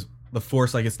using the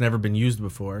Force like it's never been used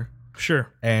before?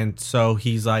 Sure. And so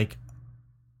he's like,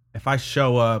 if I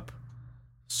show up,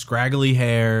 scraggly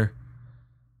hair,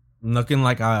 looking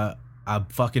like a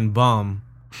fucking bum,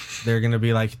 they're gonna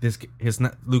be like,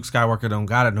 Luke Skywalker don't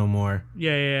got it no more.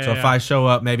 Yeah. So if I show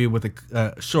up maybe with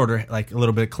a shorter, like a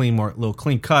little bit clean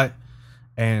cut,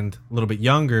 and a little bit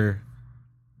younger,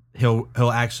 he'll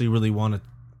actually really want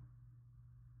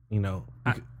to,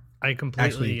 I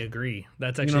completely agree.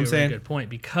 That's actually a really good point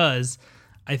because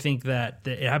I think that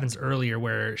it happens earlier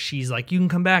where she's like, you can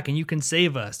come back and you can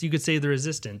save us. You could save the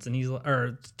resistance. And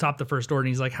or stop the First Order. And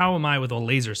he's like, how am I with a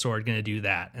laser sword going to do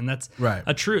that? And that's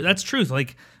that's truth.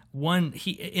 Like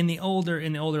in the older,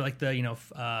 like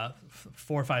the,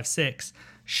 4, 5, 6,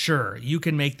 sure. You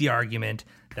can make the argument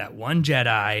that one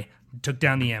Jedi took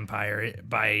down the Empire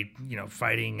by,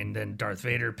 fighting, and then Darth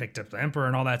Vader picked up the Emperor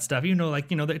and all that stuff.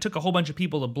 It took a whole bunch of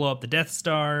people to blow up the Death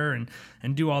Star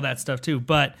and do all that stuff too.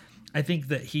 But I think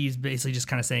that he's basically just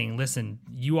kind of saying, listen,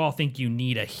 you all think you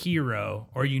need a hero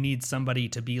or you need somebody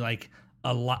to be like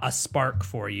a spark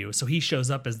for you. So he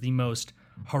shows up as the most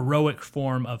heroic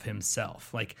form of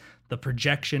himself, like the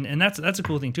projection. And that's a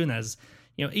cool thing too. And that is,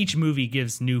 each movie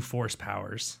gives new Force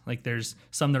powers. Like there's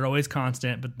some that are always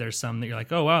constant, but there's some that you're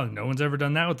like, oh, wow, no one's ever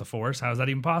done that with the Force. How is that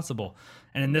even possible?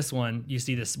 And in this one, you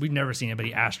see this. We've never seen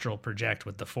anybody astral project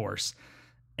with the Force.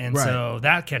 And so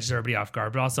that catches everybody off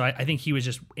guard. But also, I think he was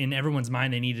just, in everyone's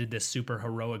mind, they needed this super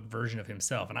heroic version of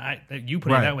himself. And you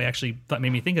putting it that way actually made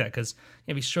me think of that. Because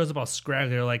if he shows up all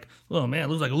scraggly, they're like, oh, man, it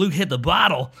looks like Luke hit the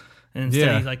bottle. And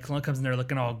instead he like comes in there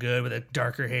looking all good with a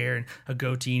darker hair and a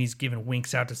goatee, and he's giving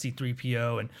winks out to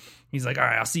C-3PO, and he's like, all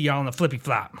right, I'll see y'all on the flippy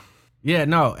flop. Yeah,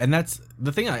 no, and that's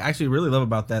the thing I actually really love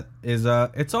about that is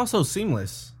it's also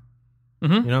seamless.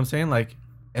 Mm-hmm. You know what I'm saying? Like,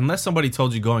 unless somebody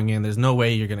told you going in, there's no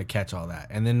way you're going to catch all that.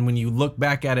 And then when you look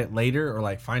back at it later or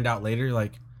like find out later, you're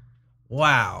like,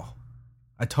 wow,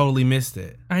 I totally missed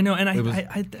it. I know, and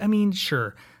I mean,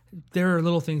 sure, there are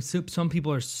little things. Some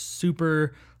people are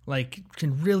super like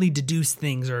can really deduce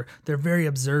things, or they're very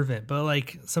observant. But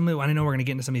like I know we're gonna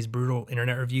get into some of these brutal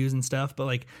internet reviews and stuff. But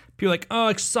like people are like, oh,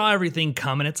 I saw everything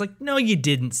coming. It's like, no, you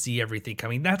didn't see everything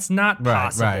coming. That's not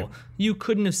possible. Right. You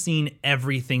couldn't have seen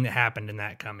everything that happened in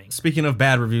that coming. Speaking of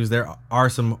bad reviews, there are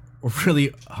some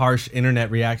really harsh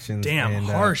internet reactions. Damn,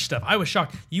 harsh stuff. I was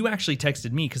shocked. You actually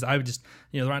texted me because I would just,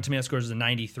 the Rotten Tomato scores is a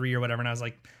 93 or whatever, and I was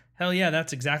like, hell yeah,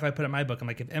 that's exactly what I put in my book. I'm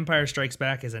like, if Empire Strikes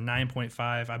Back is a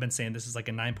 9.5, I've been saying this is like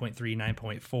a 9.3,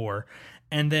 9.4.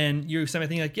 And then you sent me a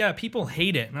thing like, yeah, people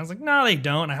hate it. And I was like, no, they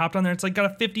don't. And I hopped on there. It's like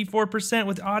got a 54%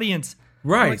 with audience.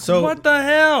 Right. Like, so what the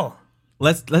hell?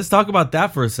 Let's talk about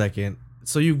that for a second.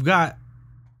 So you've got,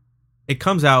 it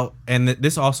comes out, and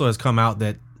this also has come out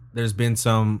that there's been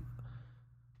some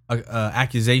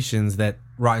accusations that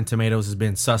Rotten Tomatoes has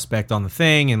been suspect on the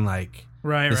thing, and like,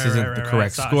 this isn't the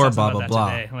correct score, blah, blah, blah.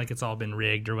 Today. Like it's all been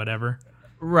rigged or whatever.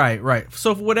 Right.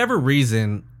 So for whatever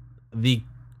reason, the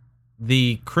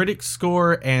critic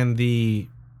score and the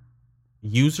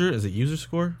user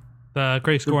score? The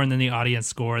critic score and then the audience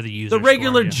score, the user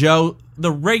score. Joe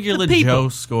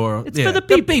score. It's for the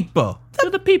people. For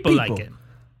the people like it.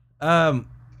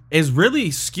 Is really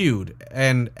skewed.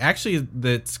 And actually,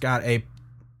 that's got a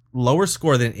lower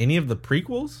score than any of the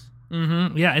prequels.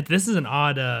 Mm-hmm. Yeah, this is an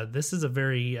odd. This is a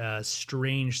very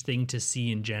strange thing to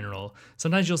see in general.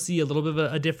 Sometimes you'll see a little bit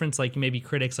of a difference, like maybe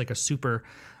critics like a super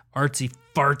artsy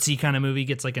fartsy kind of movie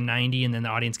gets like a 90, and then the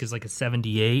audience gives like a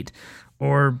 78.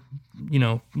 Or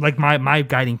like my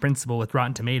guiding principle with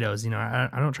Rotten Tomatoes. I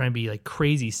don't try and be like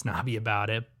crazy snobby about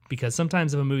it, because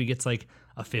sometimes if a movie gets like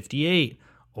a 58.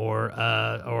 Or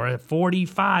a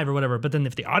 45 or whatever. But then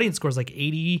if the audience scores like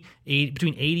 80,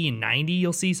 between 80 and 90,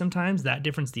 you'll see sometimes that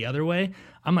difference the other way.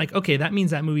 I'm like, okay, that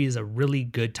means that movie is a really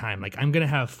good time. Like I'm going to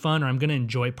have fun, or I'm going to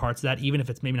enjoy parts of that, even if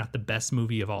it's maybe not the best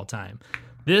movie of all time.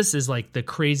 This is like the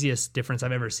craziest difference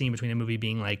I've ever seen between a movie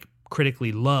being like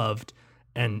critically loved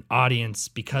and audience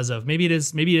because of maybe it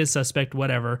is suspect,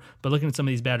 whatever. But looking at some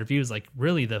of these bad reviews, like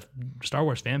really the Star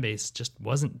Wars fan base just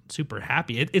wasn't super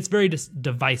happy. It's very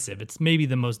divisive. It's maybe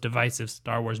the most divisive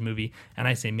Star Wars movie, and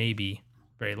I say maybe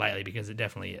very lightly because it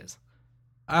definitely is.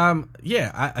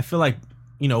 Yeah, I feel like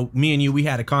me and you, we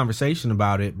had a conversation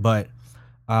about it, but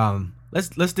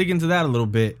let's dig into that a little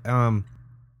bit.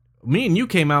 Me and you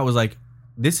came out was like,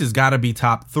 this has got to be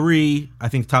top 3. I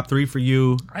think top 3 for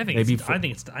you. I think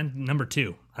it's number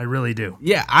 2. I really do.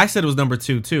 Yeah, I said it was number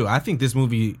 2 too. I think this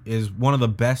movie is one of the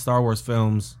best Star Wars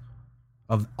films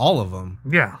of all of them.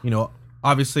 Yeah.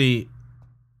 Obviously,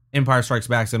 Empire Strikes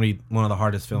Back is going to be one of the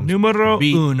hardest films. Numero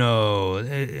uno.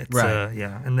 It's, right.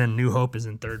 Yeah, and then New Hope is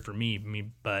in third for me.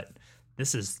 But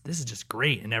this is just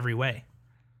great in every way.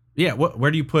 Yeah. Where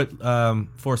do you put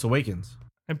Force Awakens?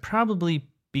 I'd probably,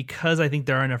 because I think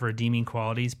there are enough redeeming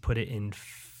qualities, put it in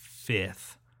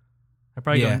 5th.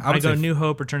 I go New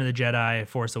Hope, Return of the Jedi,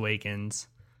 Force Awakens.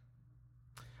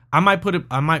 I might put it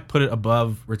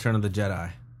above Return of the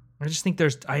Jedi. I just think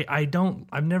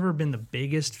I've never been the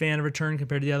biggest fan of Return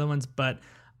compared to the other ones, but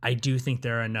I do think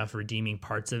there are enough redeeming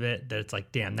parts of it that it's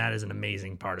like, damn, that is an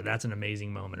amazing part, or that's an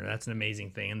amazing moment, or that's an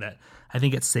amazing thing, and that I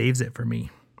think it saves it for me.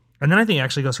 And then I think it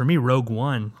actually goes for me, Rogue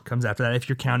One comes after that, if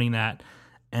you're counting that.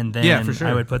 And then for sure.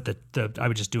 I would put I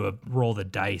would just do a roll the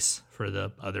dice for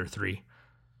the other 3.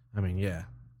 I mean, yeah.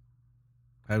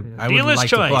 I would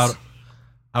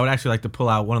actually like to pull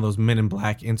out one of those Men in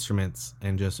Black instruments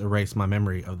and just erase my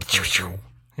memory of the first 3.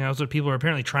 Yeah, that's what people are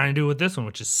apparently trying to do with this one,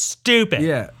 which is stupid.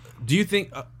 Yeah. Do you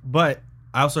think? But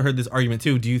I also heard this argument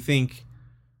too. Do you think,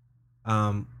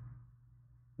 when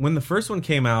the first one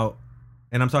came out,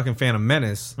 and I'm talking Phantom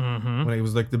Menace, when it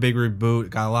was like the big reboot,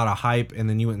 got a lot of hype, and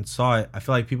then you went and saw it, I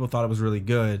feel like people thought it was really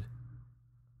good.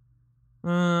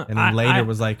 And then later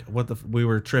was like, we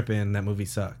were tripping, that movie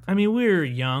sucked. I mean, we were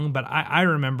young, but I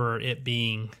remember it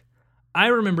being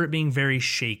very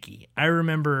shaky. I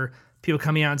remember people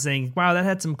coming out and saying, wow, that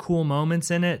had some cool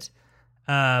moments in it,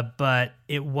 but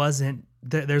it wasn't,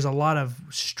 there's a lot of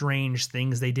strange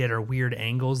things they did or weird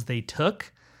angles they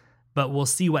took, but we'll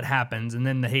see what happens. And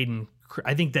then the Hayden,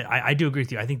 I think that I do agree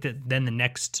with you. I think that then the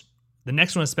next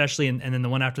one especially, and then the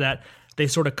one after that, they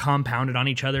sort of compounded on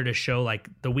each other to show like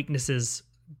the weaknesses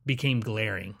became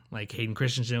glaring. Like Hayden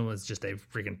Christensen was just a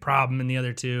freaking problem in the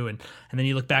other two, and then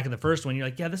you look back at the first one, you're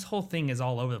like, yeah, this whole thing is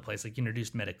all over the place. Like you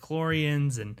introduced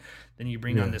midichlorians, and then you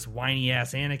bring on this whiny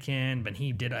ass Anakin, but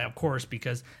he did, of course,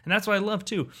 because, and that's what I love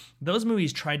too. Those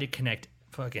movies tried to connect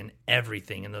fucking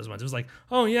everything in those ones. It was like,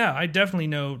 oh yeah, I definitely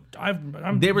know.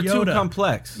 They were Yoda. too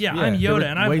complex. Yeah, I'm Yoda,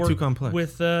 and I've way worked too complex.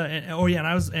 with and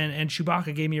I was and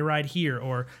Chewbacca gave me a ride here,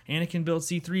 or Anakin built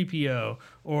C-3PO,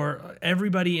 or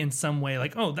everybody in some way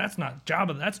like, oh, that's not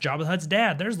Jabba, that's Jabba the Hutt's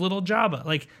dad. There's little Jabba.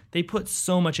 Like they put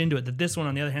so much into it that this one,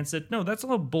 on the other hand, said, no, that's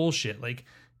all bullshit. Like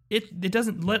it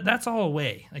doesn't let, that's all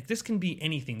away. Like this can be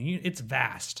anything. It's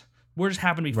vast. We're just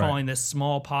happen to be following this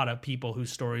small pot of people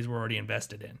whose stories we're already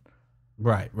invested in.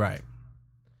 Right.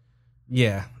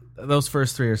 Yeah, those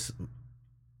first three are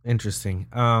interesting,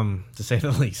 to say the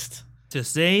least. To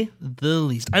say the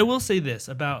least. I will say this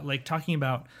about, like, talking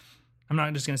about, I'm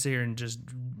not just going to sit here and just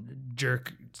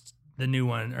jerk the new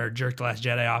one or jerk The Last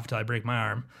Jedi off until I break my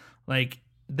arm. Like,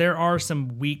 there are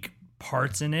some weak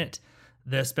parts in it,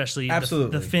 especially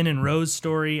the Finn and Rose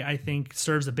story, I think,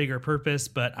 serves a bigger purpose,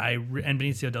 and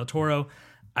Benicio del Toro,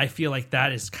 I feel like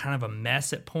that is kind of a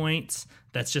mess at points.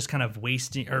 That's just kind of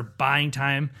wasting or buying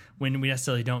time when we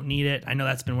necessarily don't need it. I know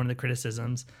that's been one of the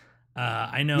criticisms.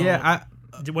 I know. Yeah.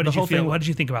 What did you feel? What did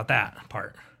you think about that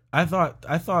part? I thought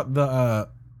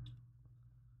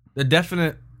there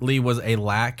definitely was a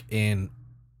lack in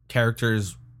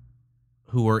characters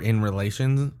who were in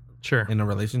relations, in a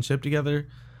relationship together,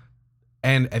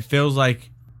 and it feels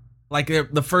like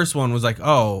the first one was like,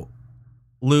 oh,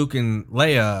 Luke and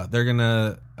Leia, they're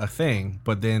gonna a thing,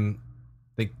 but then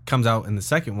it comes out in the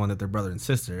second one that they're brother and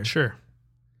sister. Sure.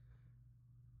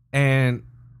 And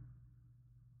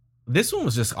this one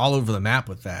was just all over the map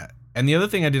with that. And the other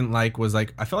thing I didn't like was,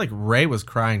 like, I felt like Rey was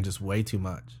crying just way too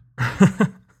much.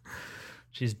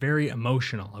 She's very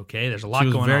emotional, okay? There's a lot going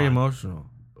on. She was very emotional.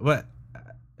 But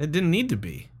it didn't need to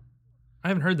be. I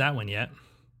haven't heard that one yet.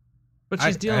 But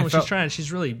she's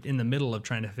she's really in the middle of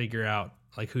trying to figure out,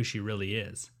 like, who she really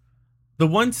is. The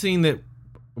one scene that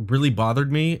really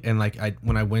bothered me, and like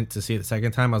when I went to see it the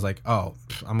second time, I was like, oh,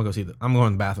 I'm going to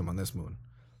the bathroom on this moon.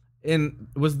 And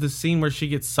it was the scene where she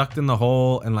gets sucked in the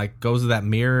hole and like goes to that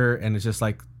mirror and it's just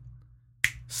like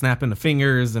snapping the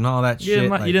fingers and all that shit. You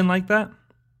didn't like that?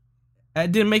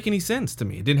 It didn't make any sense to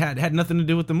me. It had nothing to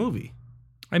do with the movie.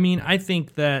 I mean, I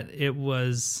think that it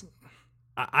was,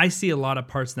 I see a lot of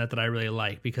parts in that I really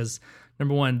like, because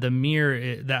number one, the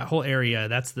mirror, that whole area,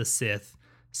 that's the Sith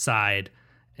side.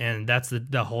 And that's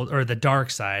the whole, or the dark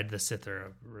side. The Sith are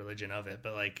a religion of it,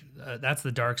 but like that's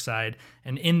the dark side.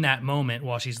 And in that moment,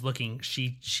 while she's looking,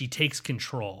 she takes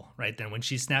control right then. When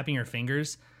she's snapping her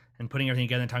fingers and putting everything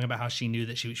together and talking about how she knew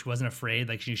that she wasn't afraid,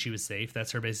 like she knew she was safe.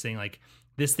 That's her basically saying, like,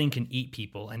 this thing can eat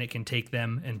people and it can take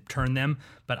them and turn them,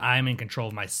 but I'm in control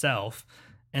of myself.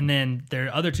 And then there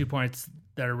are other 2 points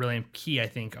that are really key, I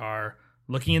think, are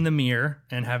looking in the mirror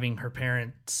and having her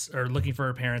parents, or looking for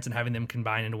her parents and having them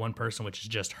combine into one person, which is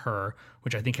just her,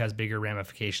 which I think has bigger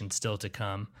ramifications still to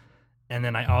come. And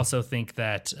then I also think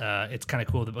that it's kind of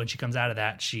cool that when she comes out of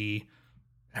that,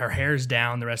 her hair's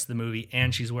down the rest of the movie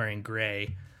and she's wearing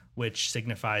gray, which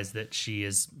signifies that she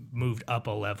is moved up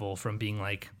a level from being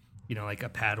like, you know, like a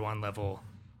Padawan level,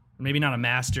 maybe not a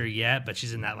master yet, but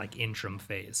she's in that like interim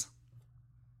phase.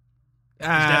 She's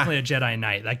definitely a Jedi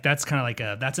Knight. Like that's kind of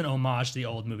like that's an homage to the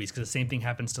old movies, because the same thing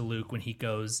happens to Luke when he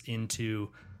goes into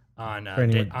on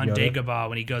Dagobah,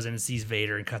 when he goes in and sees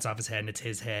Vader and cuts off his head and it's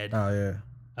his head. Oh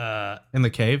yeah. In the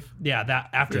cave. Yeah.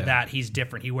 That he's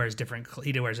different. He wears a different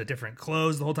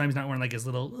clothes the whole time. He's not wearing like his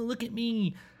little look at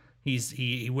me. He's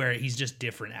just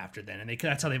different after then, and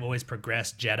that's how they've always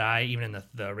progressed Jedi. Even in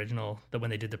the original,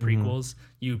 when they did the prequels,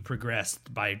 you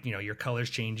progressed by, you know, your colors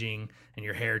changing and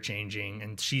your hair changing,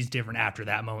 and she's different after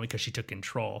that moment because she took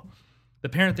control. The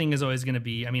parent thing is always going to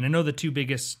be, I mean, I know the two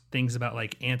biggest things about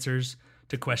like answers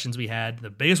to questions we had. The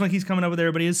biggest one keeps coming up with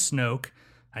everybody is Snoke.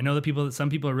 I know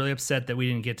some people are really upset that we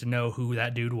didn't get to know who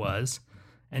that dude was,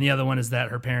 and the other one is that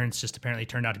her parents just apparently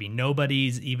turned out to be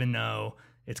nobodies, even though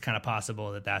it's kind of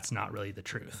possible that that's not really the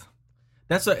truth.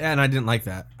 And I didn't like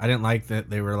that. I didn't like that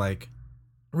they were like,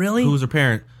 really? Who's her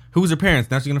parent? Who's her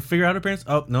parents? Now she's going to figure out her parents?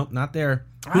 Oh, nope, not there.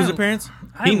 Who's her parents?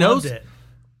 He knows it.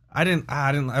 I didn't.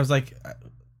 I was like,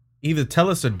 either tell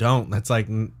us or don't. That's like,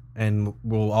 and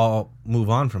we'll all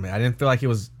move on from it. I didn't feel like it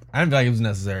was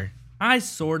necessary. I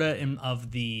sort of am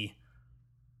of the,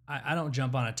 I don't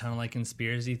jump on a ton of like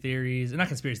conspiracy theories, not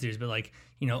conspiracy theories, but like,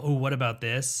 you know, oh, what about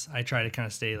this? I try to kind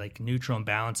of stay like neutral and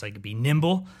balanced, like be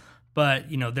nimble, but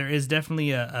you know, there is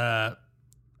definitely a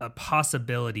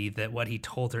possibility that what he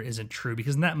told her isn't true,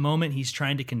 because in that moment he's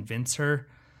trying to convince her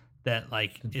that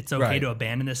like it's okay to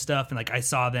abandon this stuff, and like I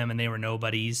saw them and they were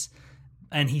nobodies.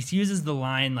 And he uses the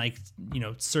line like, you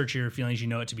know, search your feelings, you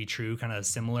know it to be true, kind of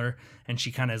similar. And she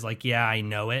kind of is like, yeah, I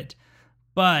know it.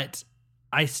 But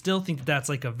I still think that that's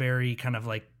like a very kind of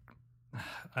like,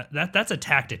 that's a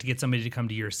tactic to get somebody to come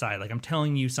to your side. Like I'm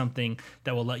telling you something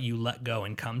that will let you let go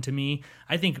and come to me.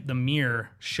 I think the mirror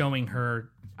showing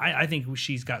her, I think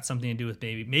she's got something to do with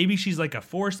baby. Maybe she's like a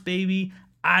forced baby.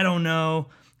 I don't know.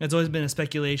 It's always been a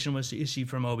speculation. Is she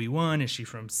from Obi-Wan? Is she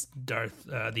from Darth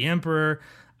the Emperor?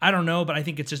 I don't know, but I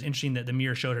think it's just interesting that the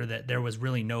mirror showed her that there was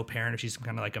really no parent, if she's some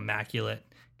kind of like immaculate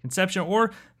conception,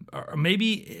 or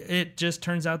maybe it just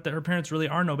turns out that her parents really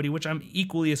are nobody, which I'm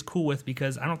equally as cool with,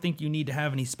 because I don't think you need to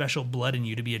have any special blood in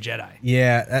you to be a Jedi.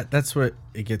 Yeah, that's where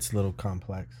it gets a little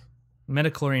complex.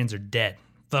 Metachlorians are dead.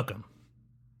 Fuck them.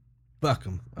 Fuck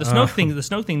them. The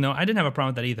Snoke thing, though, I didn't have a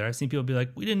problem with that either. I've seen people be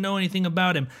like, we didn't know anything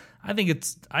about him. I think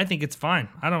it's fine.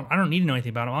 I don't need to know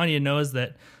anything about him. All I need to know is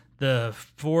that the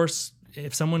Force,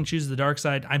 if someone chooses the dark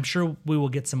side, I'm sure we will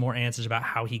get some more answers about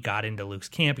how he got into Luke's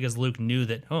camp, because Luke knew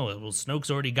that,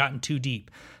 Snoke's already gotten too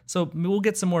deep. So we'll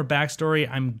get some more backstory,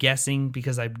 I'm guessing,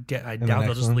 because I doubt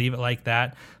they'll just leave it like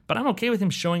that. But I'm okay with him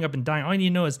showing up and dying. All I need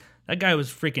to know is that guy was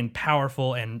freaking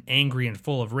powerful and angry and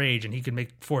full of rage, and he could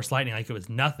make Force lightning like it was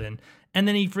nothing. And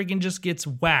then he freaking just gets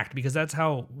whacked, because that's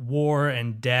how war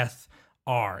and death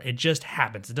are. It just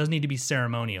happens. It doesn't need to be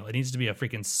ceremonial. It needs to be a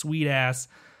freaking sweet-ass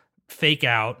fake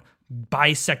out,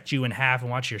 bisect you in half and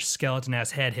watch your skeleton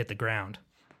ass head hit the ground.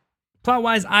 Plot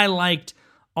wise, I liked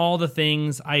all the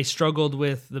things. I struggled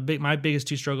with my biggest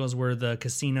two struggles were the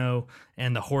casino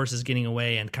and the horses getting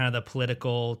away, and kind of the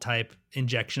political type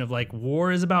injection of like,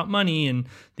 war is about money and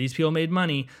these people made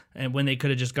money, and when they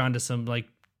could have just gone to some like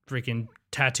freaking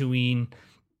Tatooine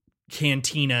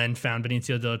cantina and found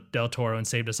Benicio del Toro and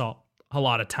saved us all a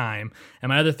lot of time. And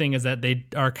my other thing is that they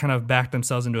are kind of backed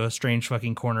themselves into a strange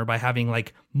fucking corner by having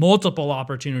like multiple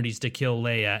opportunities to kill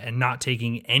Leia and not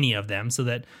taking any of them, so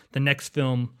that the next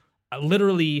film,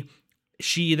 literally,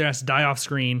 she either has to die off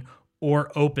screen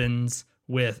or opens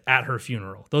with at her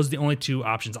funeral. Those are the only two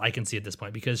options I can see at this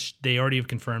point, because they already have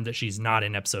confirmed that she's not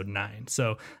in episode 9.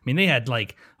 So, I mean, they had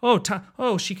like,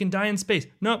 she can die in space.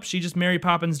 Nope, she just Mary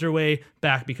Poppins her way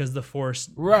back because the Force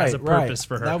has a purpose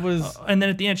for her. That was, and then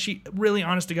at the end, she really,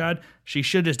 honest to God, she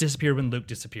should have just disappeared when Luke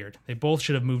disappeared. They both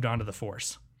should have moved on to the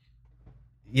Force.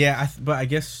 Yeah, but I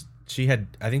guess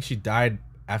I think she died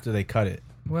after they cut it.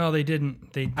 Well, they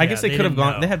didn't. I guess they could have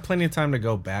gone. They had plenty of time to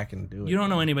go back and do it. You don't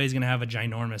know anybody's going to have a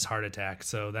ginormous heart attack,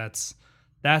 so that's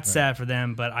sad for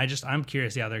them. But I'm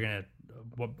curious how they're going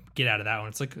to get out of that one.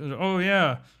 It's like, oh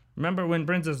yeah, remember when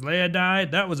Princess Leia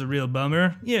died? That was a real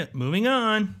bummer. Yeah, moving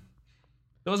on.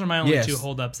 Those are my only two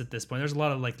holdups at this point. There's a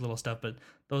lot of like little stuff, but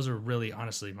those are really,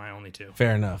 honestly, my only two.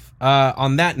 Fair enough.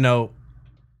 On that note,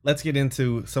 let's get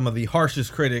into some of the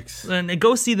harshest critics. And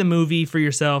go see the movie for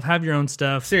yourself. Have your own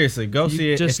stuff. Seriously, go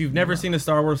see it. If you've never seen a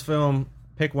Star Wars film,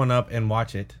 pick one up and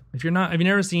watch it. If you've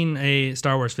never seen a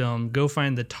Star Wars film, go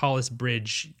find the tallest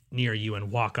bridge near you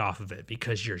and walk off of it,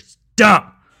 because you're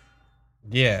dumb.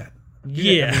 Yeah.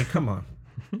 Yeah. I mean, come on.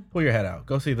 Pull your head out.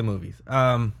 Go see the movies.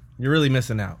 You're really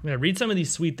missing out. Yeah, read some of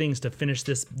these sweet things to finish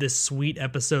this sweet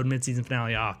episode mid-season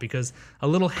finale off, because a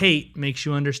little hate makes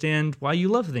you understand why you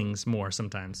love things more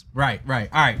sometimes. Right. All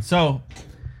right, so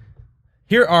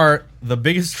here are the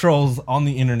biggest trolls on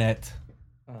the internet,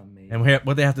 and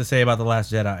what they have to say about The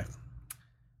Last Jedi.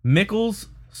 Mickles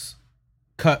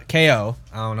KO.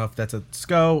 I don't know if that's a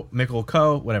SCO, Mickle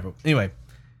Co, whatever. Anyway,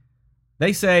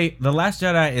 they say The Last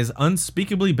Jedi is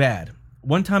unspeakably bad.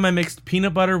 One time I mixed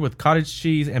peanut butter with cottage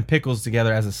cheese and pickles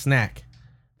together as a snack.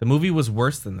 The movie was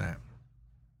worse than that.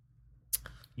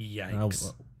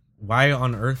 Yikes. Why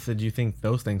on earth did you think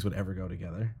those things would ever go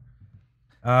together?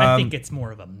 I think it's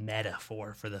more of a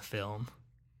metaphor for the film.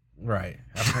 Right.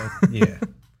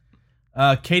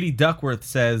 Yeah. Katie Duckworth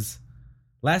says,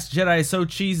 Last Jedi is so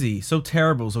cheesy, so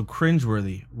terrible, so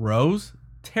cringeworthy. Rose?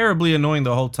 Terribly annoying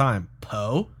the whole time.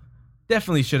 Poe?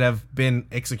 Definitely should have been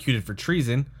executed for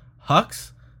treason.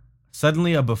 Hux,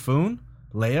 suddenly a buffoon.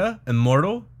 Leia,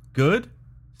 immortal. Good,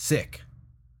 sick.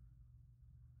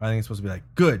 I think it's supposed to be like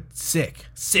good, sick,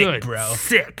 good, bro,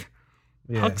 sick.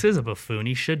 Yeah. Hux is a buffoon.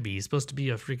 He should be. He's supposed to be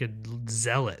a freaking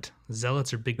zealot.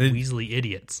 Zealots are big weaselly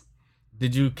idiots.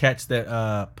 Did you catch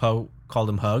that Poe called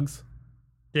him Hugs?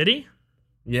 Did he?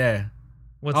 Yeah.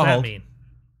 What's that mean?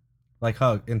 Like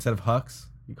hug instead of Hux.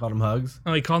 He called him Hugs.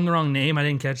 Oh, he called him the wrong name? I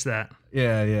didn't catch that.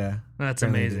 Yeah. That's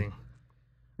amazing.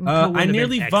 I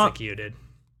nearly executed.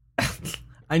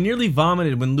 I nearly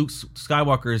vomited when Luke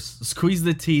Skywalker squeezed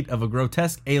the teat of a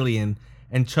grotesque alien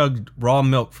and chugged raw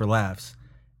milk for laughs.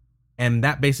 And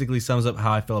that basically sums up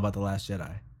how I feel about The Last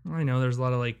Jedi. I know there's a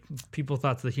lot of like people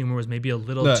thought the humor was maybe a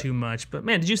little Look, too much, but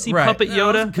man, did you see right. Puppet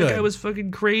No, Yoda? it was good. That guy was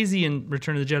fucking crazy in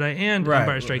Return of the Jedi and Right.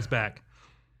 Empire Strikes Back.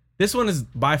 This one is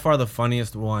by far the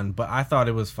funniest one, but I thought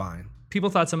it was fine. People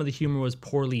thought some of the humor was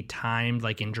poorly timed,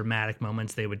 like in dramatic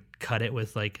moments they would cut it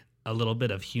with like a little bit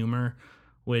of humor,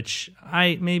 which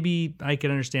I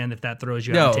could understand if that throws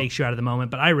you out and takes you out of the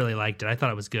moment, but I really liked it. I thought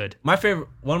it was good. One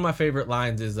of my favorite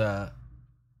lines is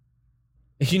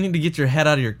you need to get your head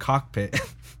out of your cockpit.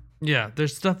 Yeah,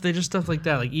 there's stuff like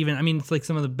that. Like even, I mean, it's like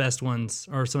some of the best ones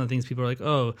or some of the things people are like,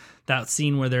 oh, that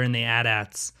scene where they're in the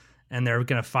AT-ATs and they're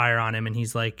going to fire on him. And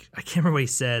he's like, I can't remember what he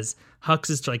says. Hux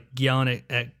is like yelling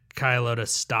at Kylo to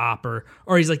stop or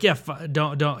he's like, yeah,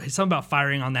 don't, something about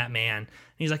firing on that man. And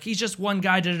he's like, he's just one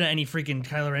guy, and he freaking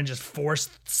Kylo Ren just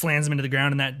slams him into the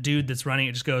ground. And that dude that's running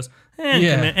it just goes,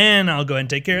 and I'll go ahead and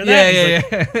take care of that.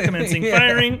 Yeah. Commencing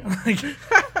firing. Like,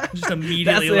 just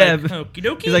immediately okie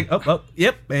dokie. He's like, oh,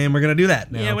 yep, and we're going to do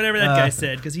that now. Yeah, whatever that guy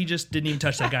said, because he just didn't even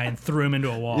touch that guy and threw him into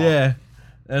a wall. Yeah,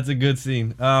 that's a good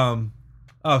scene.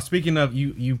 Speaking of,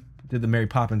 you did the Mary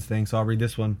Poppins thing, so I'll read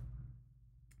this one.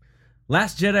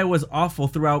 Last Jedi was awful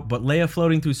throughout, but Leia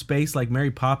floating through space like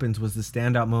Mary Poppins was the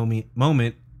standout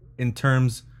moment in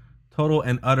terms total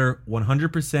and utter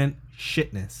 100%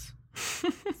 shitness.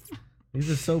 These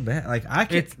are so bad. Like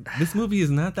this movie is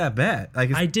not that bad.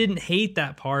 Like I didn't hate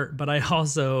that part, but I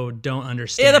also don't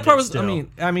understand. Yeah, that part was. Still.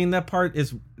 I mean that part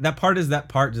is that part.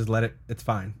 Just let it. It's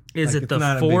fine. Is it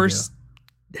the Force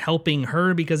helping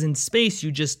her? Because in space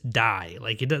you just die.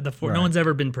 Like the Force. Right. No one's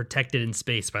ever been protected in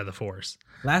space by the Force.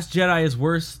 Last Jedi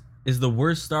is the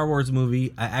worst Star Wars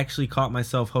movie. I actually caught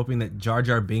myself hoping that Jar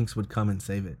Jar Binks would come and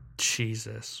save it.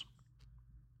 Jesus,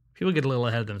 people get a little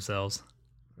ahead of themselves.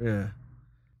 Yeah.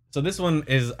 So this one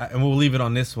is, and we'll leave it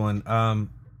on this one. I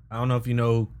don't know if you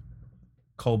know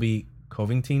Colby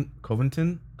Covington.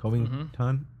 Mm-hmm.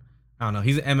 I don't know.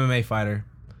 He's an MMA fighter.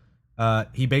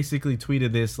 He basically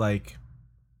tweeted this like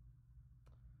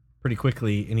pretty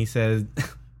quickly, and he says,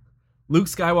 "Luke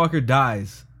Skywalker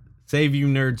dies. Save you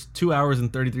nerds 2 hours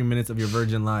and 33 minutes of your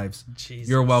virgin lives. Jesus.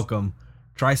 You're welcome.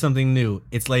 Try something new.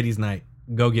 It's ladies' night.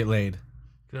 Go get laid."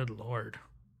 Good Lord.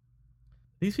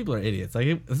 These people are idiots.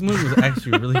 Like this movie was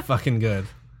actually really fucking good.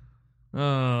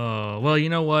 Oh, well, you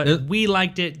know what? We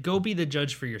liked it. Go be the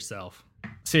judge for yourself.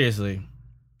 Seriously.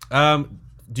 Do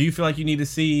you feel like you need to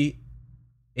see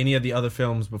any of the other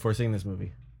films before seeing this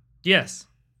movie? Yes.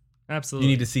 Absolutely.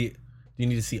 Do you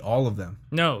need to see all of them?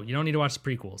 No, you don't need to watch the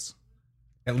prequels.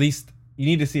 You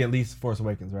need to see at least Force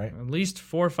Awakens, right? At least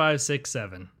 4, 5, 6,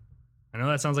 7. I know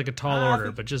that sounds like a tall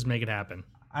order, but just make it happen.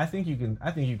 I think you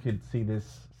could see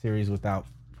this series without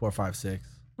 4, 5, 6.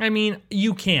 I mean,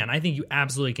 you can. I think you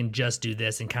absolutely can just do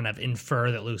this and kind of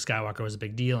infer that Luke Skywalker was a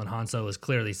big deal and Han Solo was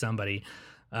clearly somebody.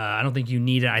 I don't think you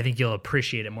need it. I think you'll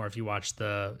appreciate it more if you watch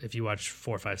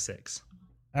 4, 5, 6.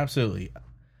 Absolutely.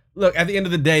 Look, at the end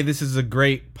of the day, this is a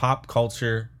great pop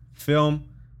culture film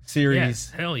series.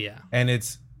 Yes, hell yeah. And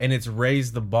it's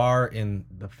raised the bar in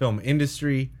the film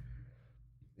industry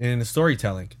and in the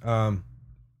storytelling.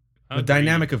 The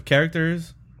dynamic of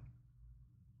characters,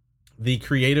 the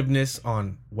creativeness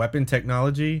on weapon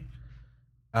technology,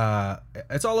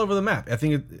 it's all over the map. I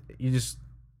think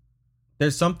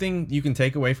there's something you can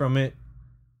take away from it.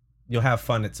 You'll have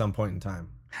fun at some point in time.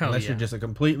 Unless you're just a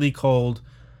completely cold,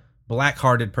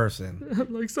 black-hearted person.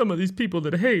 Like some of these people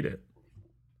that hate it.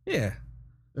 Yeah.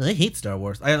 I hate Star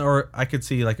Wars. I could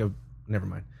see never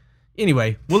mind.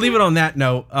 Anyway, we'll leave it on that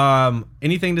note.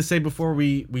 Anything to say before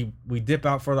we dip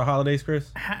out for the holidays,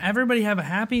 Chris? Everybody have a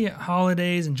happy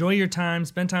holidays. Enjoy your time.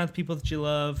 Spend time with people that you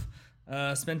love.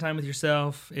 Spend time with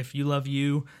yourself if you love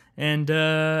you. And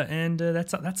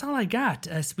that's all I got.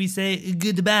 As we say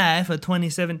goodbye for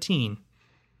 2017.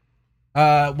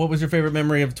 What was your favorite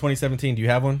memory of 2017? Do you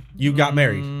have one? You got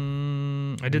married.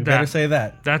 I did that. You better say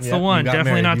that. That's the one.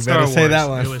 Definitely not Star Wars. Say that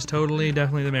one. It was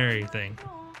definitely the Mary thing.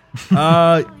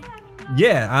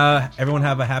 Everyone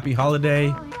have a happy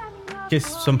holiday. Kiss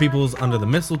some people's under the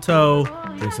mistletoe.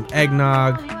 Drink some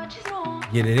eggnog.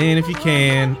 Get it in if you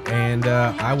can. And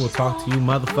I will talk to you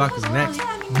motherfuckers next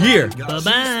year.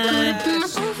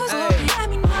 Bye-bye.